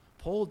gospel.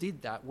 Paul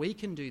did that. We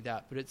can do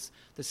that. But it's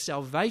the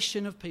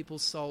salvation of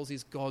people's souls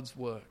is God's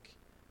work.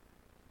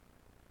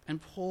 And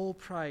Paul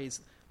prays,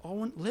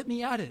 let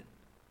me at it.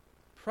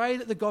 Pray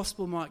that the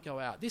gospel might go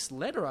out. This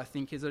letter, I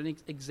think, is an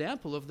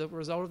example of the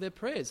result of their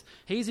prayers.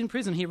 He's in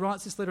prison. He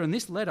writes this letter. And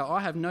this letter,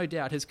 I have no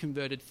doubt, has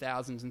converted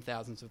thousands and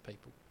thousands of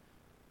people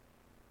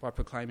by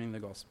proclaiming the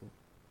gospel.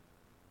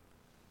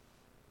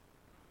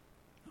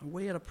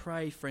 We are to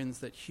pray, friends,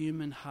 that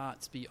human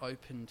hearts be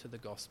open to the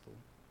gospel.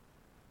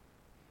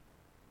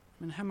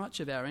 I mean, how much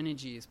of our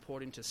energy is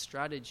poured into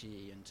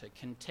strategy and to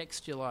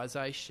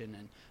contextualisation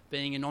and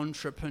being an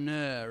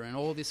entrepreneur and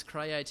all this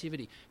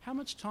creativity? How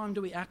much time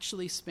do we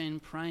actually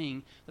spend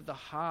praying that the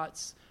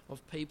hearts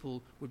of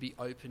people would be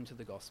open to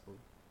the gospel?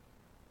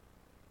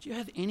 Do you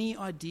have any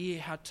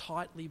idea how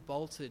tightly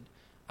bolted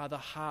are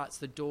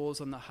the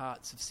doors on the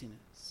hearts of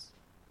sinners?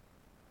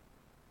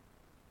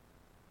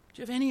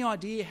 Do you have any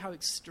idea how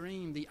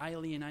extreme the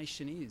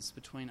alienation is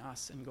between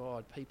us and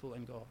God, people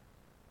and God?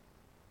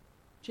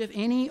 Do you have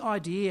any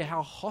idea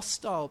how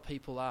hostile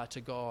people are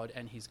to God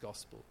and his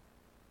gospel?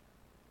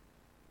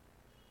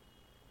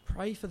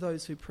 Pray for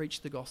those who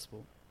preach the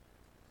gospel.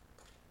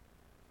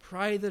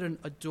 Pray that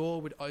a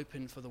door would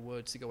open for the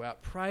words to go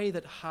out. Pray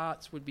that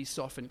hearts would be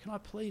softened. Can I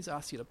please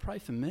ask you to pray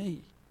for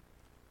me?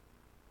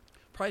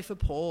 Pray for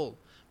Paul.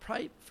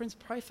 Friends,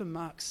 pray for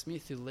Mark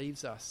Smith, who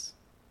leaves us,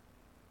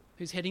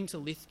 who's heading to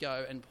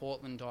Lithgow and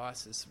Portland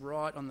diocese,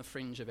 right on the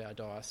fringe of our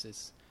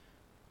diocese,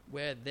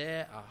 where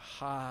there are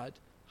hard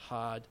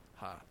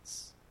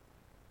hearts.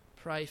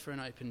 Pray for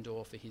an open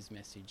door for his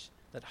message,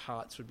 that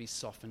hearts would be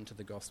softened to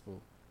the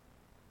gospel.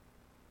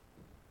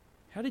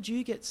 How did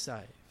you get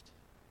saved?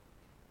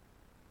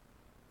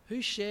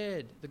 Who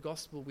shared the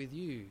gospel with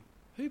you?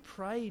 Who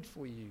prayed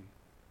for you?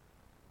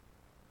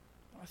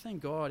 I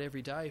thank God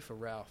every day for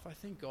Ralph. I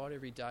thank God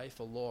every day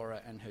for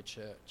Laura and her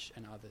church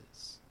and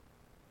others.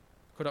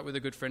 Caught up with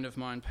a good friend of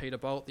mine, Peter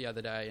Bolt, the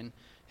other day, and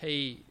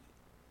he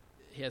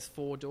has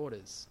 4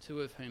 daughters,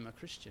 2 of whom are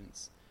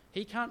Christians.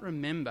 He can't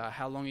remember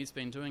how long he's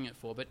been doing it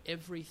for, but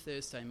every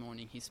Thursday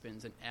morning he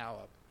spends an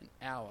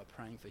hour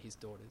praying for his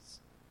daughters,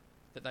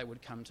 that they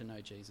would come to know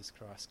Jesus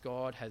Christ.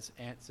 God has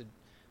answered,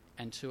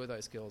 and 2 of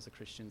those girls are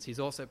Christians. He's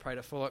also prayed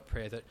a follow-up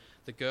prayer that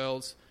the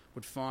girls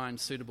would find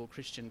suitable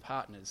Christian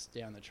partners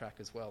down the track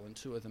as well, and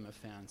 2 of them have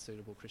found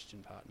suitable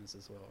Christian partners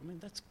as well. I mean,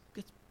 that's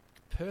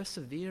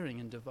persevering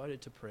and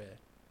devoted to prayer.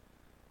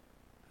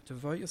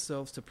 Devote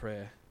yourselves to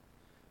prayer,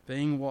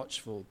 being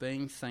watchful,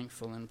 being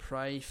thankful, and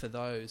pray for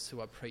those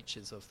who are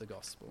preachers of the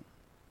gospel.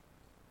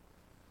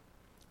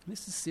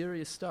 This is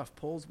serious stuff.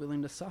 Paul's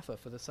willing to suffer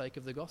for the sake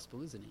of the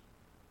gospel, isn't he?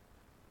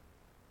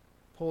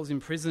 Paul's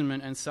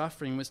imprisonment and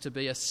suffering was to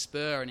be a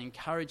spur and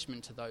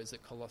encouragement to those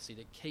at Colossae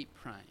to keep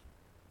praying.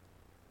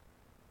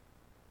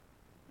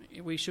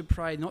 We should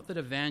pray not that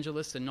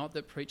evangelists and not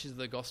that preachers of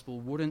the gospel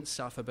wouldn't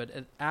suffer, but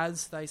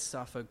as they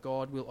suffer,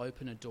 God will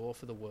open a door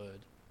for the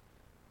word.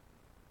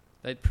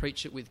 They'd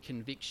preach it with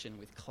conviction,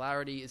 with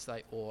clarity as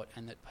they ought,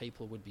 and that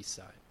people would be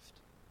saved.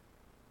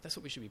 That's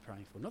what we should be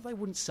praying for. Not that they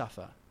wouldn't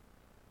suffer,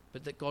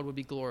 but that God would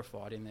be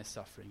glorified in their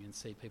suffering and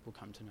see people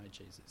come to know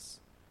Jesus.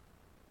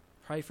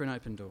 Pray for an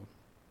open door.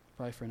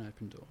 Pray for an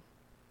open door.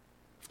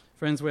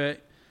 Friends, we're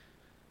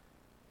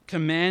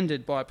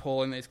commanded by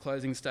Paul in these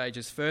closing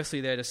stages, firstly,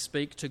 there to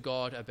speak to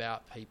God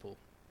about people,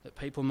 that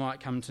people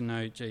might come to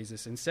know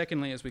Jesus. And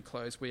secondly, as we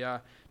close, we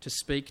are to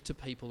speak to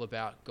people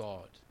about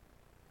God.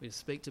 We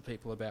speak to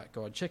people about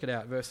God. Check it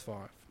out, verse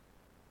 5.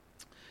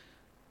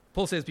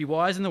 Paul says, "Be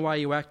wise in the way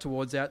you act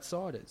towards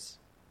outsiders.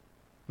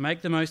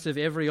 Make the most of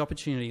every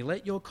opportunity.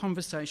 Let your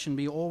conversation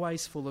be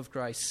always full of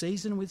grace,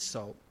 seasoned with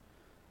salt,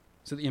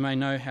 so that you may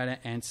know how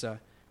to answer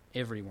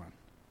everyone.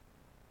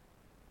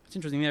 It's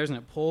interesting there, isn't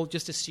it? Paul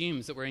just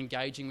assumes that we're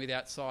engaging with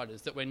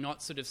outsiders, that we're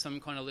not sort of some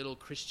kind of little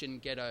Christian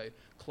ghetto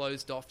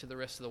closed off to the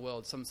rest of the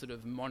world, some sort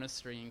of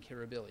monastery in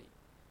Kirribilli.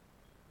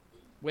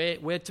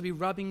 We're to be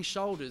rubbing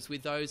shoulders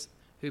with those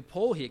who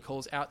Paul here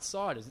calls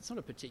outsiders. It's not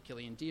a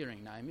particularly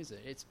endearing name, is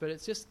it? But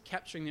it's just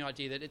capturing the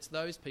idea that it's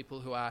those people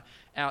who are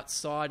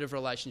outside of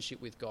relationship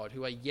with God,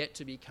 who are yet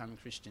to become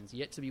Christians,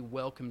 yet to be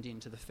welcomed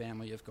into the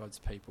family of God's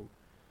people.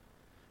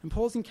 And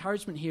Paul's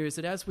encouragement here is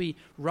that as we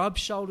rub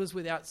shoulders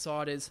with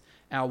outsiders,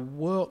 our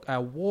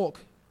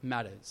walk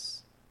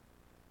matters,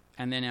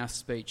 and then our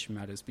speech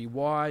matters. Be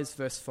wise,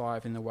 verse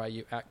 5, in the way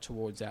you act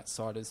towards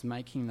outsiders,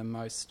 making the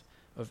most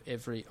of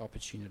every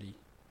opportunity.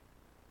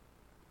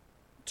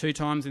 2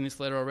 times in this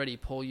letter already,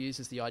 Paul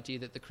uses the idea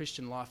that the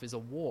Christian life is a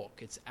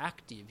walk. It's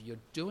active. You're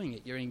doing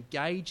it. You're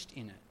engaged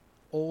in it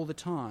all the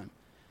time.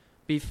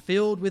 Be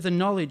filled with the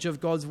knowledge of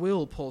God's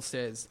will, Paul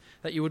says,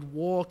 that you would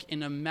walk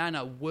in a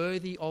manner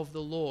worthy of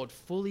the Lord,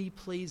 fully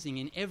pleasing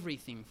in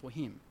everything for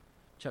him.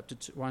 Chapter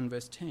 1,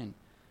 verse 10.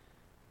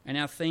 And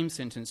our theme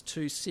sentence,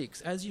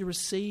 2:6, as you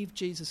receive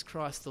Jesus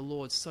Christ the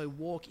Lord, so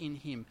walk in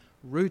him,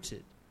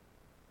 rooted,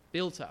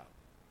 built up,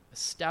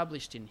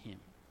 established in him,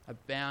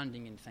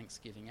 abounding in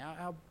thanksgiving.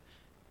 Our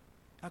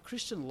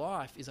Christian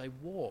life is a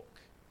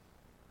walk.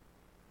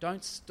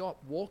 Don't stop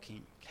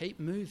walking. Keep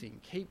moving,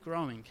 keep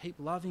growing, keep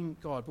loving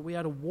God. But we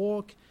are to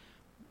walk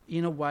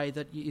in a way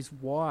that is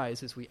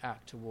wise as we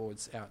act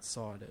towards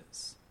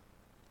outsiders.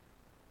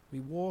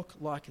 We walk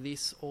like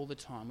this all the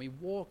time. We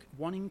walk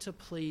wanting to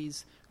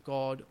please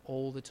God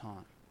all the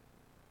time.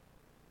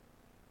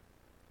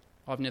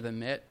 I've never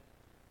met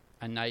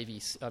a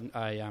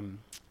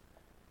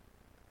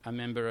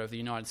member of the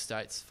United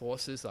States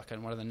Forces, like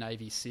one of the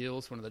Navy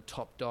SEALs, one of the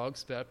top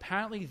dogs, but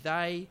apparently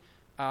they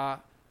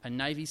are a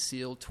Navy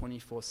SEAL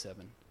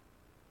 24/7.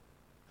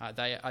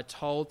 They are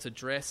told to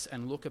dress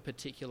and look a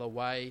particular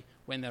way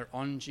when they're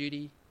on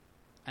duty,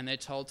 and they're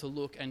told to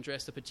look and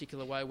dress a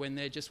particular way when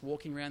they're just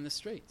walking around the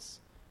streets.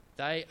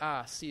 They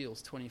are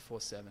SEALs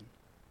 24/7.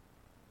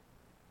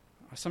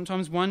 I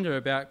sometimes wonder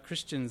about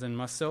Christians and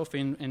myself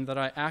in that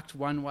I act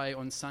one way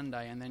on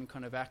Sunday and then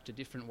kind of act a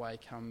different way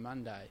come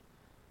Monday.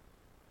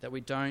 That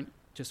we don't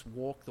just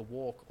walk the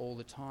walk all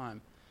the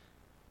time.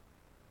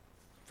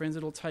 Friends,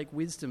 it'll take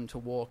wisdom to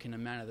walk in a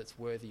manner that's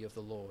worthy of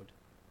the Lord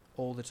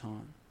all the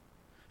time.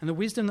 And the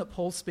wisdom that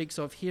Paul speaks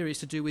of here is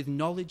to do with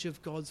knowledge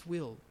of God's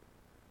will.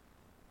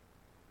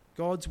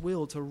 God's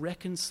will to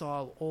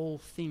reconcile all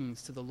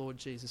things to the Lord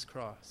Jesus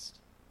Christ.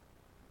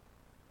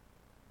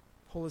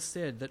 Paul has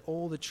said that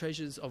all the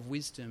treasures of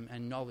wisdom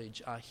and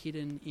knowledge are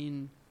hidden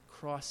in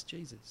Christ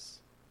Jesus.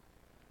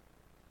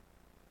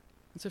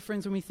 And so,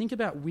 friends, when we think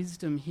about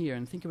wisdom here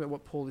and think about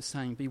what Paul is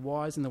saying, be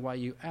wise in the way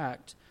you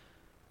act,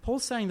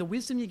 Paul's saying the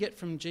wisdom you get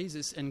from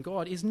Jesus and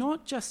God is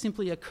not just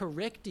simply a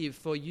corrective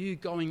for you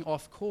going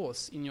off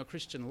course in your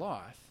Christian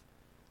life.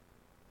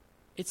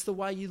 It's the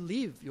way you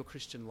live your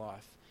Christian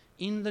life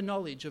in the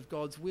knowledge of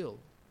God's will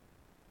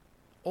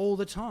all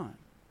the time.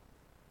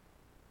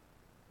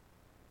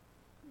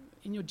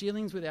 In your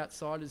dealings with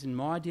outsiders, in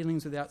my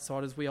dealings with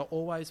outsiders, we are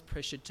always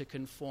pressured to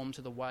conform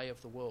to the way of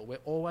the world. We're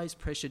always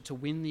pressured to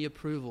win the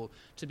approval,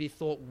 to be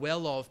thought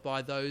well of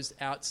by those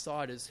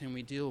outsiders whom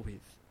we deal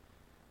with.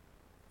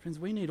 Friends,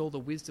 we need all the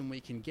wisdom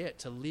we can get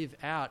to live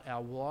out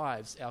our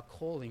lives, our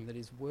calling that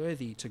is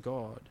worthy to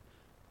God,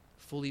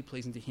 fully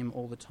pleasing to him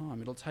all the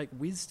time. It'll take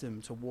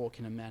wisdom to walk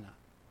in a manner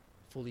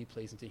fully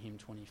pleasing to him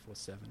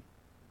 24/7.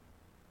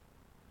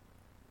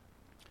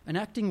 And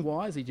acting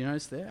wisely, do you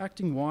notice there?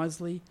 Acting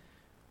wisely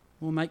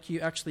will make you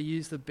actually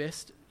use the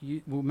best,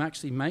 will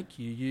actually make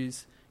you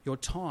use your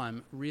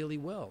time really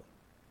well.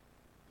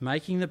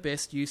 Making the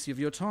best use of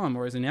your time,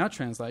 or as in our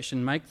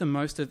translation, make the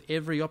most of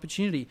every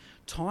opportunity.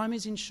 Time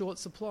is in short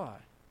supply.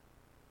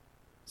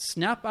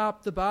 Snap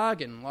up the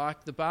bargain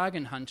like the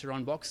bargain hunter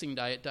on Boxing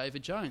Day at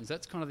David Jones.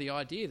 That's kind of the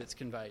idea that's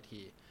conveyed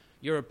here.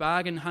 You're a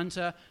bargain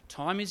hunter,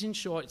 time is in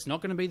short, it's not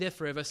going to be there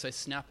forever, so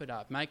snap it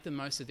up. Make the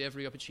most of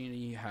every opportunity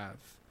you have.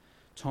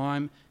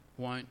 Time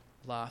won't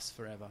last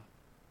forever.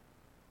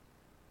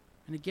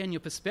 And again, your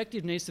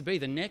perspective needs to be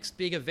the next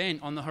big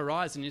event on the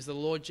horizon is the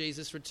Lord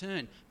Jesus'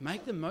 return.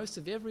 Make the most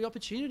of every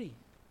opportunity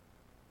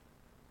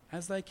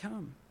as they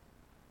come.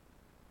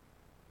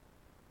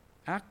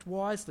 Act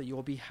wisely,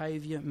 your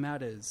behaviour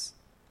matters.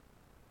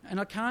 And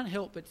I can't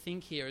help but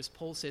think here, as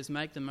Paul says,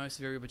 make the most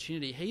of every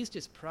opportunity. He's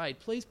just prayed,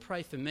 please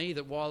pray for me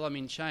that while I'm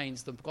in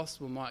chains, the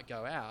gospel might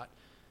go out.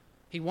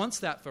 He wants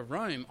that for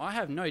Rome. I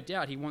have no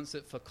doubt he wants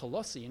it for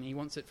Colossae, and he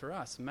wants it for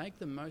us. Make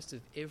the most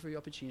of every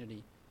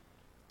opportunity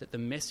that the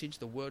message,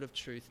 the word of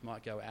truth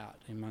might go out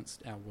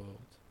amongst our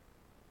world.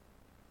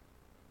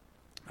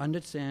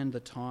 Understand the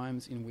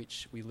times in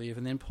which we live.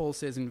 And then Paul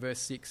says in verse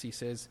 6, he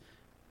says,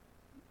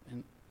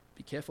 and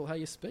be careful how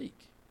you speak.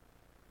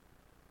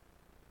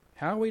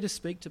 How are we to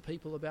speak to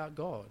people about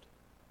God?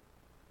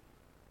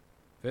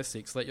 Verse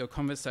 6, let your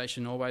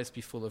conversation always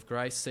be full of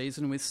grace,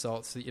 seasoned with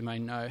salt, so that you may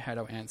know how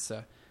to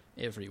answer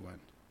everyone.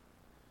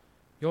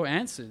 Your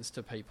answers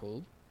to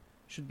people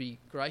should be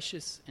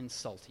gracious and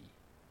salty.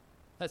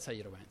 That's how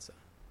you're to answer.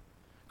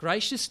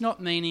 Gracious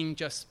not meaning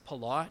just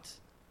polite,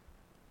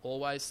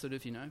 always sort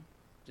of,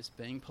 just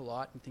being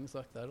polite and things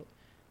like that.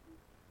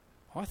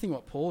 I think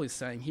what Paul is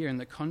saying here in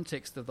the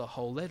context of the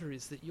whole letter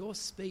is that your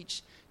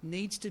speech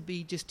needs to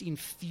be just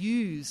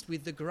infused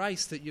with the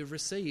grace that you've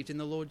received in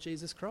the Lord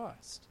Jesus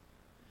Christ.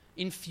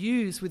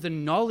 Infused with the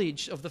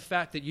knowledge of the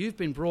fact that you've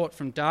been brought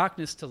from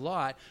darkness to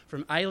light,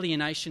 from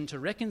alienation to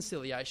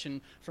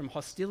reconciliation, from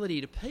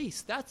hostility to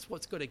peace. That's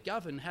what's got to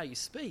govern how you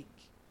speak.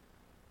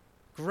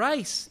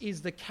 Grace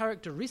is the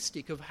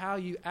characteristic of how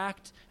you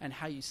act and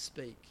how you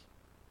speak.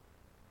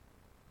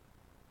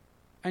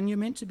 And you're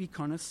meant to be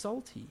kind of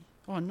salty.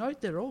 Oh, note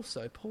there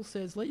also, Paul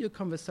says, let your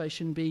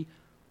conversation be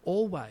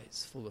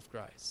always full of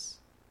grace.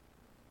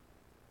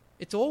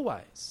 It's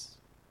always,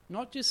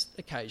 not just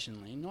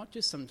occasionally, not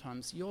just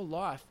sometimes. Your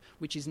life,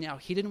 which is now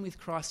hidden with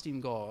Christ in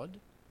God,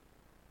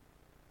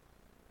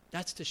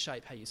 that's to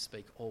shape how you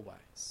speak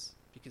always,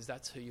 because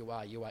that's who you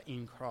are. You are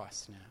in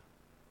Christ now.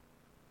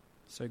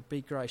 So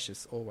be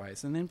gracious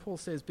always. And then Paul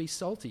says, be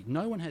salty.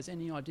 No one has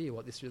any idea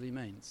what this really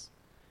means.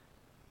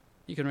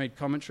 You can read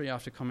commentary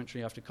after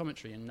commentary after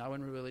commentary and no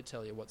one will really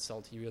tell you what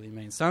salty really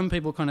means. Some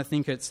people kind of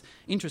think it's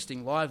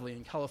interesting, lively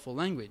and colourful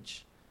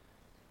language.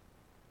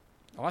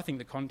 I think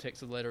the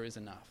context of the letter is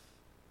enough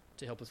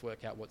to help us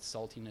work out what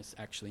saltiness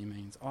actually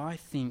means. I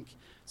think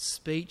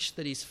speech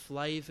that is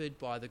flavoured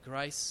by the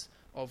grace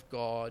of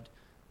God,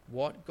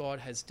 what God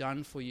has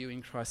done for you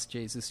in Christ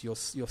Jesus, your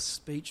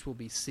speech will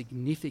be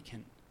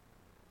significant,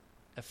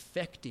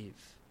 effective,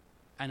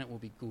 and it will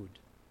be good.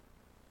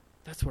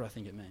 That's what I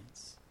think it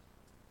means.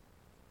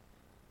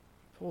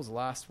 Paul's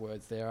last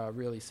words there are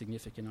really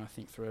significant, I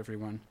think, for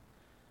everyone.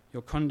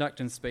 Your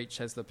conduct and speech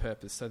has the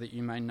purpose so that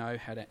you may know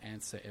how to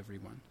answer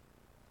everyone.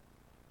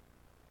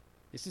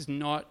 This is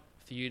not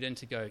for you then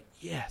to go,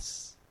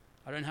 yes,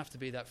 I don't have to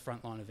be that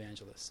frontline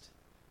evangelist.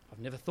 I've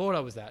never thought I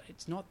was that.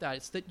 It's not that.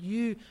 It's that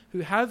you who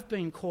have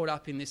been caught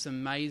up in this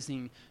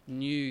amazing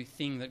new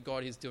thing that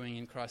God is doing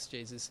in Christ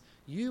Jesus,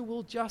 you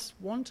will just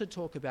want to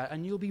talk about it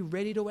and you'll be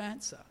ready to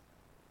answer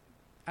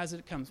as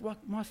it comes. Like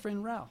my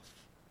friend Ralph.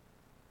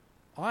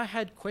 I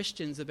had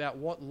questions about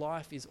what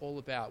life is all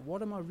about.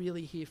 What am I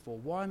really here for?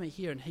 Why am I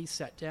here? And he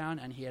sat down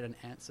and he had an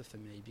answer for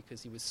me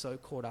because he was so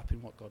caught up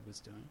in what God was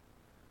doing.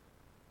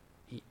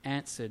 He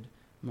answered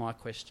my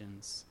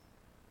questions.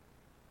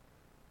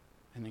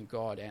 And then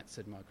God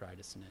answered my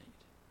greatest need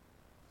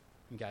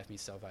and gave me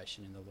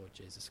salvation in the Lord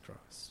Jesus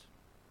Christ.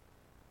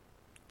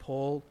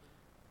 Paul,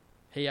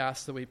 he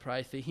asked that we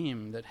pray for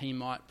him that he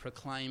might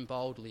proclaim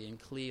boldly and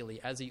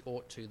clearly, as he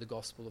ought to, the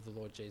gospel of the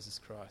Lord Jesus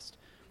Christ.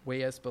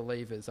 We as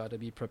believers are to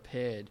be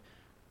prepared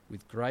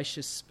with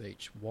gracious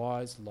speech,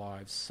 wise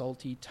lives,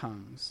 salty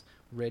tongues,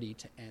 ready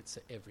to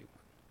answer everyone.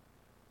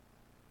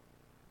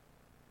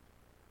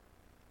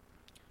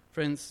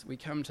 Friends, we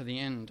come to the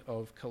end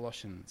of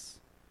Colossians.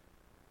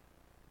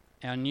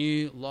 Our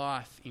new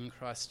life in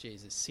Christ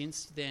Jesus.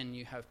 Since then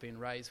you have been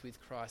raised with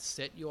Christ.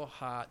 Set your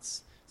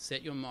hearts,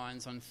 set your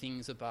minds on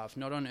things above,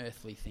 not on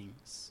earthly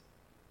things.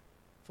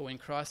 For when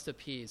Christ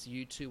appears,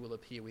 you too will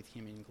appear with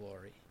him in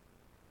glory.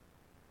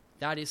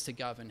 That is to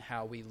govern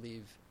how we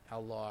live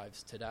our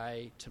lives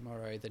today,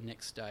 tomorrow, the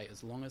next day,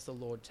 as long as the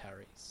Lord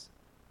tarries.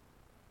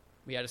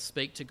 We are to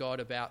speak to God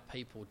about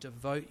people.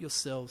 Devote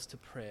yourselves to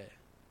prayer.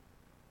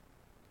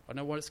 I don't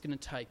know what it's going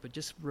to take, but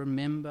just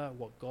remember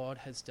what God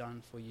has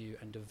done for you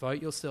and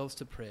devote yourselves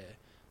to prayer.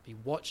 Be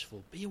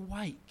watchful, be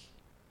awake,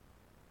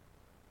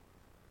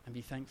 and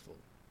be thankful.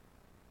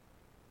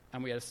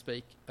 And we are to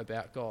speak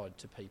about God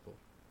to people.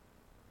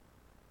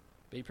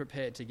 Be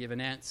prepared to give an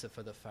answer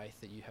for the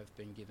faith that you have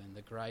been given,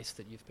 the grace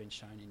that you've been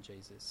shown in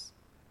Jesus,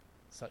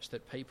 such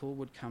that people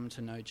would come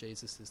to know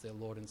Jesus as their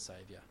Lord and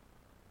Saviour.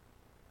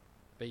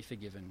 Be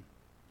forgiven,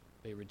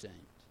 be redeemed.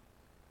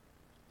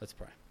 Let's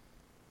pray.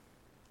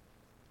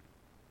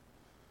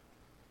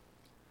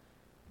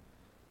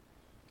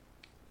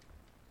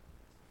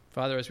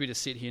 Father, as we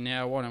just sit here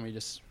now, why don't we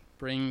just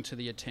bring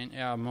to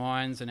our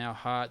minds and our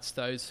hearts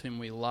those whom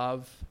we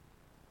love,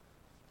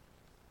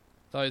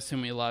 those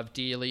whom we love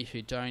dearly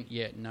who don't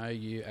yet know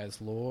you as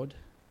Lord.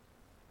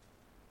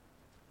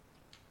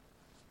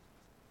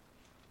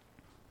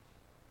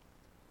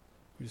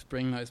 We just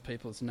bring those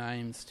people's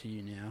names to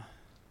you now.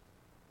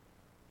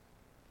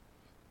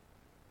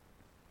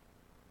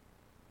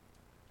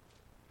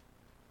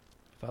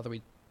 Father,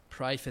 we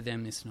pray for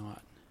them this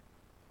night.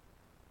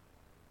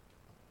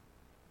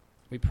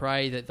 We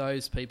pray that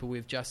those people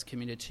we've just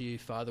committed to you,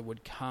 Father,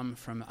 would come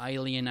from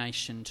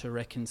alienation to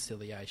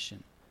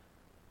reconciliation,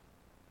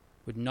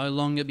 would no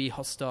longer be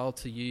hostile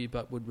to you,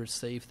 but would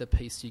receive the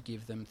peace you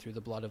give them through the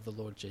blood of the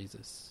Lord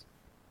Jesus.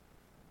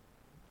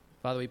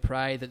 Father, we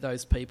pray that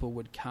those people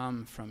would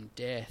come from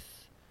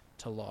death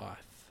to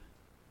life.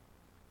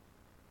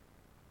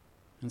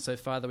 And so,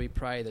 Father, we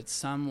pray that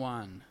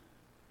someone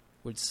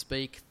would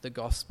speak the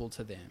gospel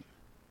to them,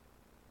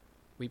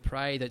 We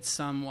pray that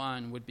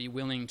someone would be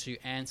willing to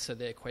answer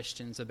their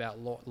questions about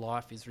what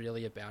life is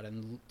really about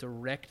and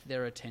direct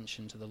their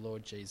attention to the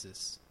Lord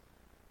Jesus.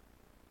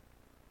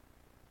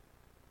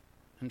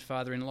 And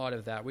Father, in light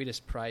of that, we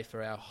just pray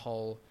for our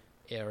whole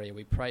area.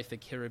 We pray for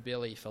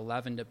Kirribilli, for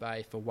Lavender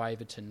Bay, for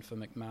Waverton, for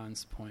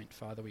McMahon's Point.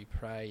 Father, we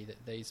pray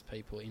that these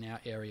people in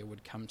our area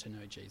would come to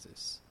know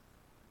Jesus.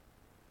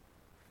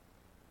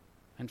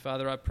 And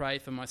Father, I pray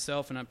for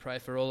myself and I pray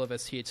for all of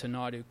us here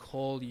tonight who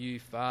call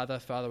you Father.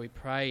 Father, we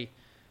pray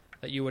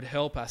that you would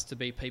help us to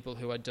be people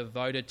who are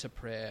devoted to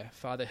prayer.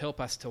 Father,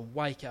 help us to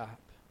wake up,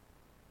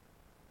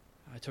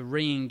 to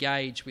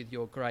re-engage with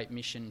your great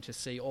mission, to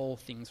see all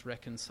things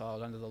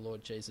reconciled under the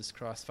Lord Jesus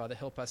Christ. Father,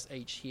 help us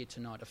each here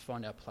tonight to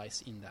find our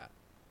place in that.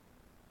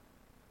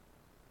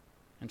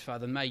 And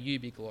Father, may you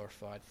be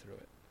glorified through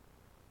it.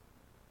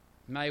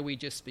 May we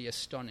just be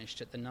astonished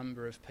at the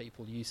number of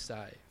people you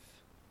save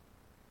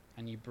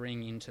and you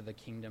bring into the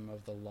kingdom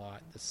of the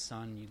light, the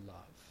Son you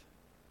love.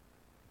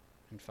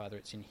 And Father,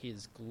 it's in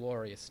his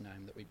glorious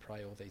name that we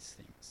pray all these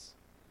things.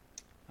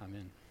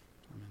 Amen.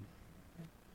 Amen.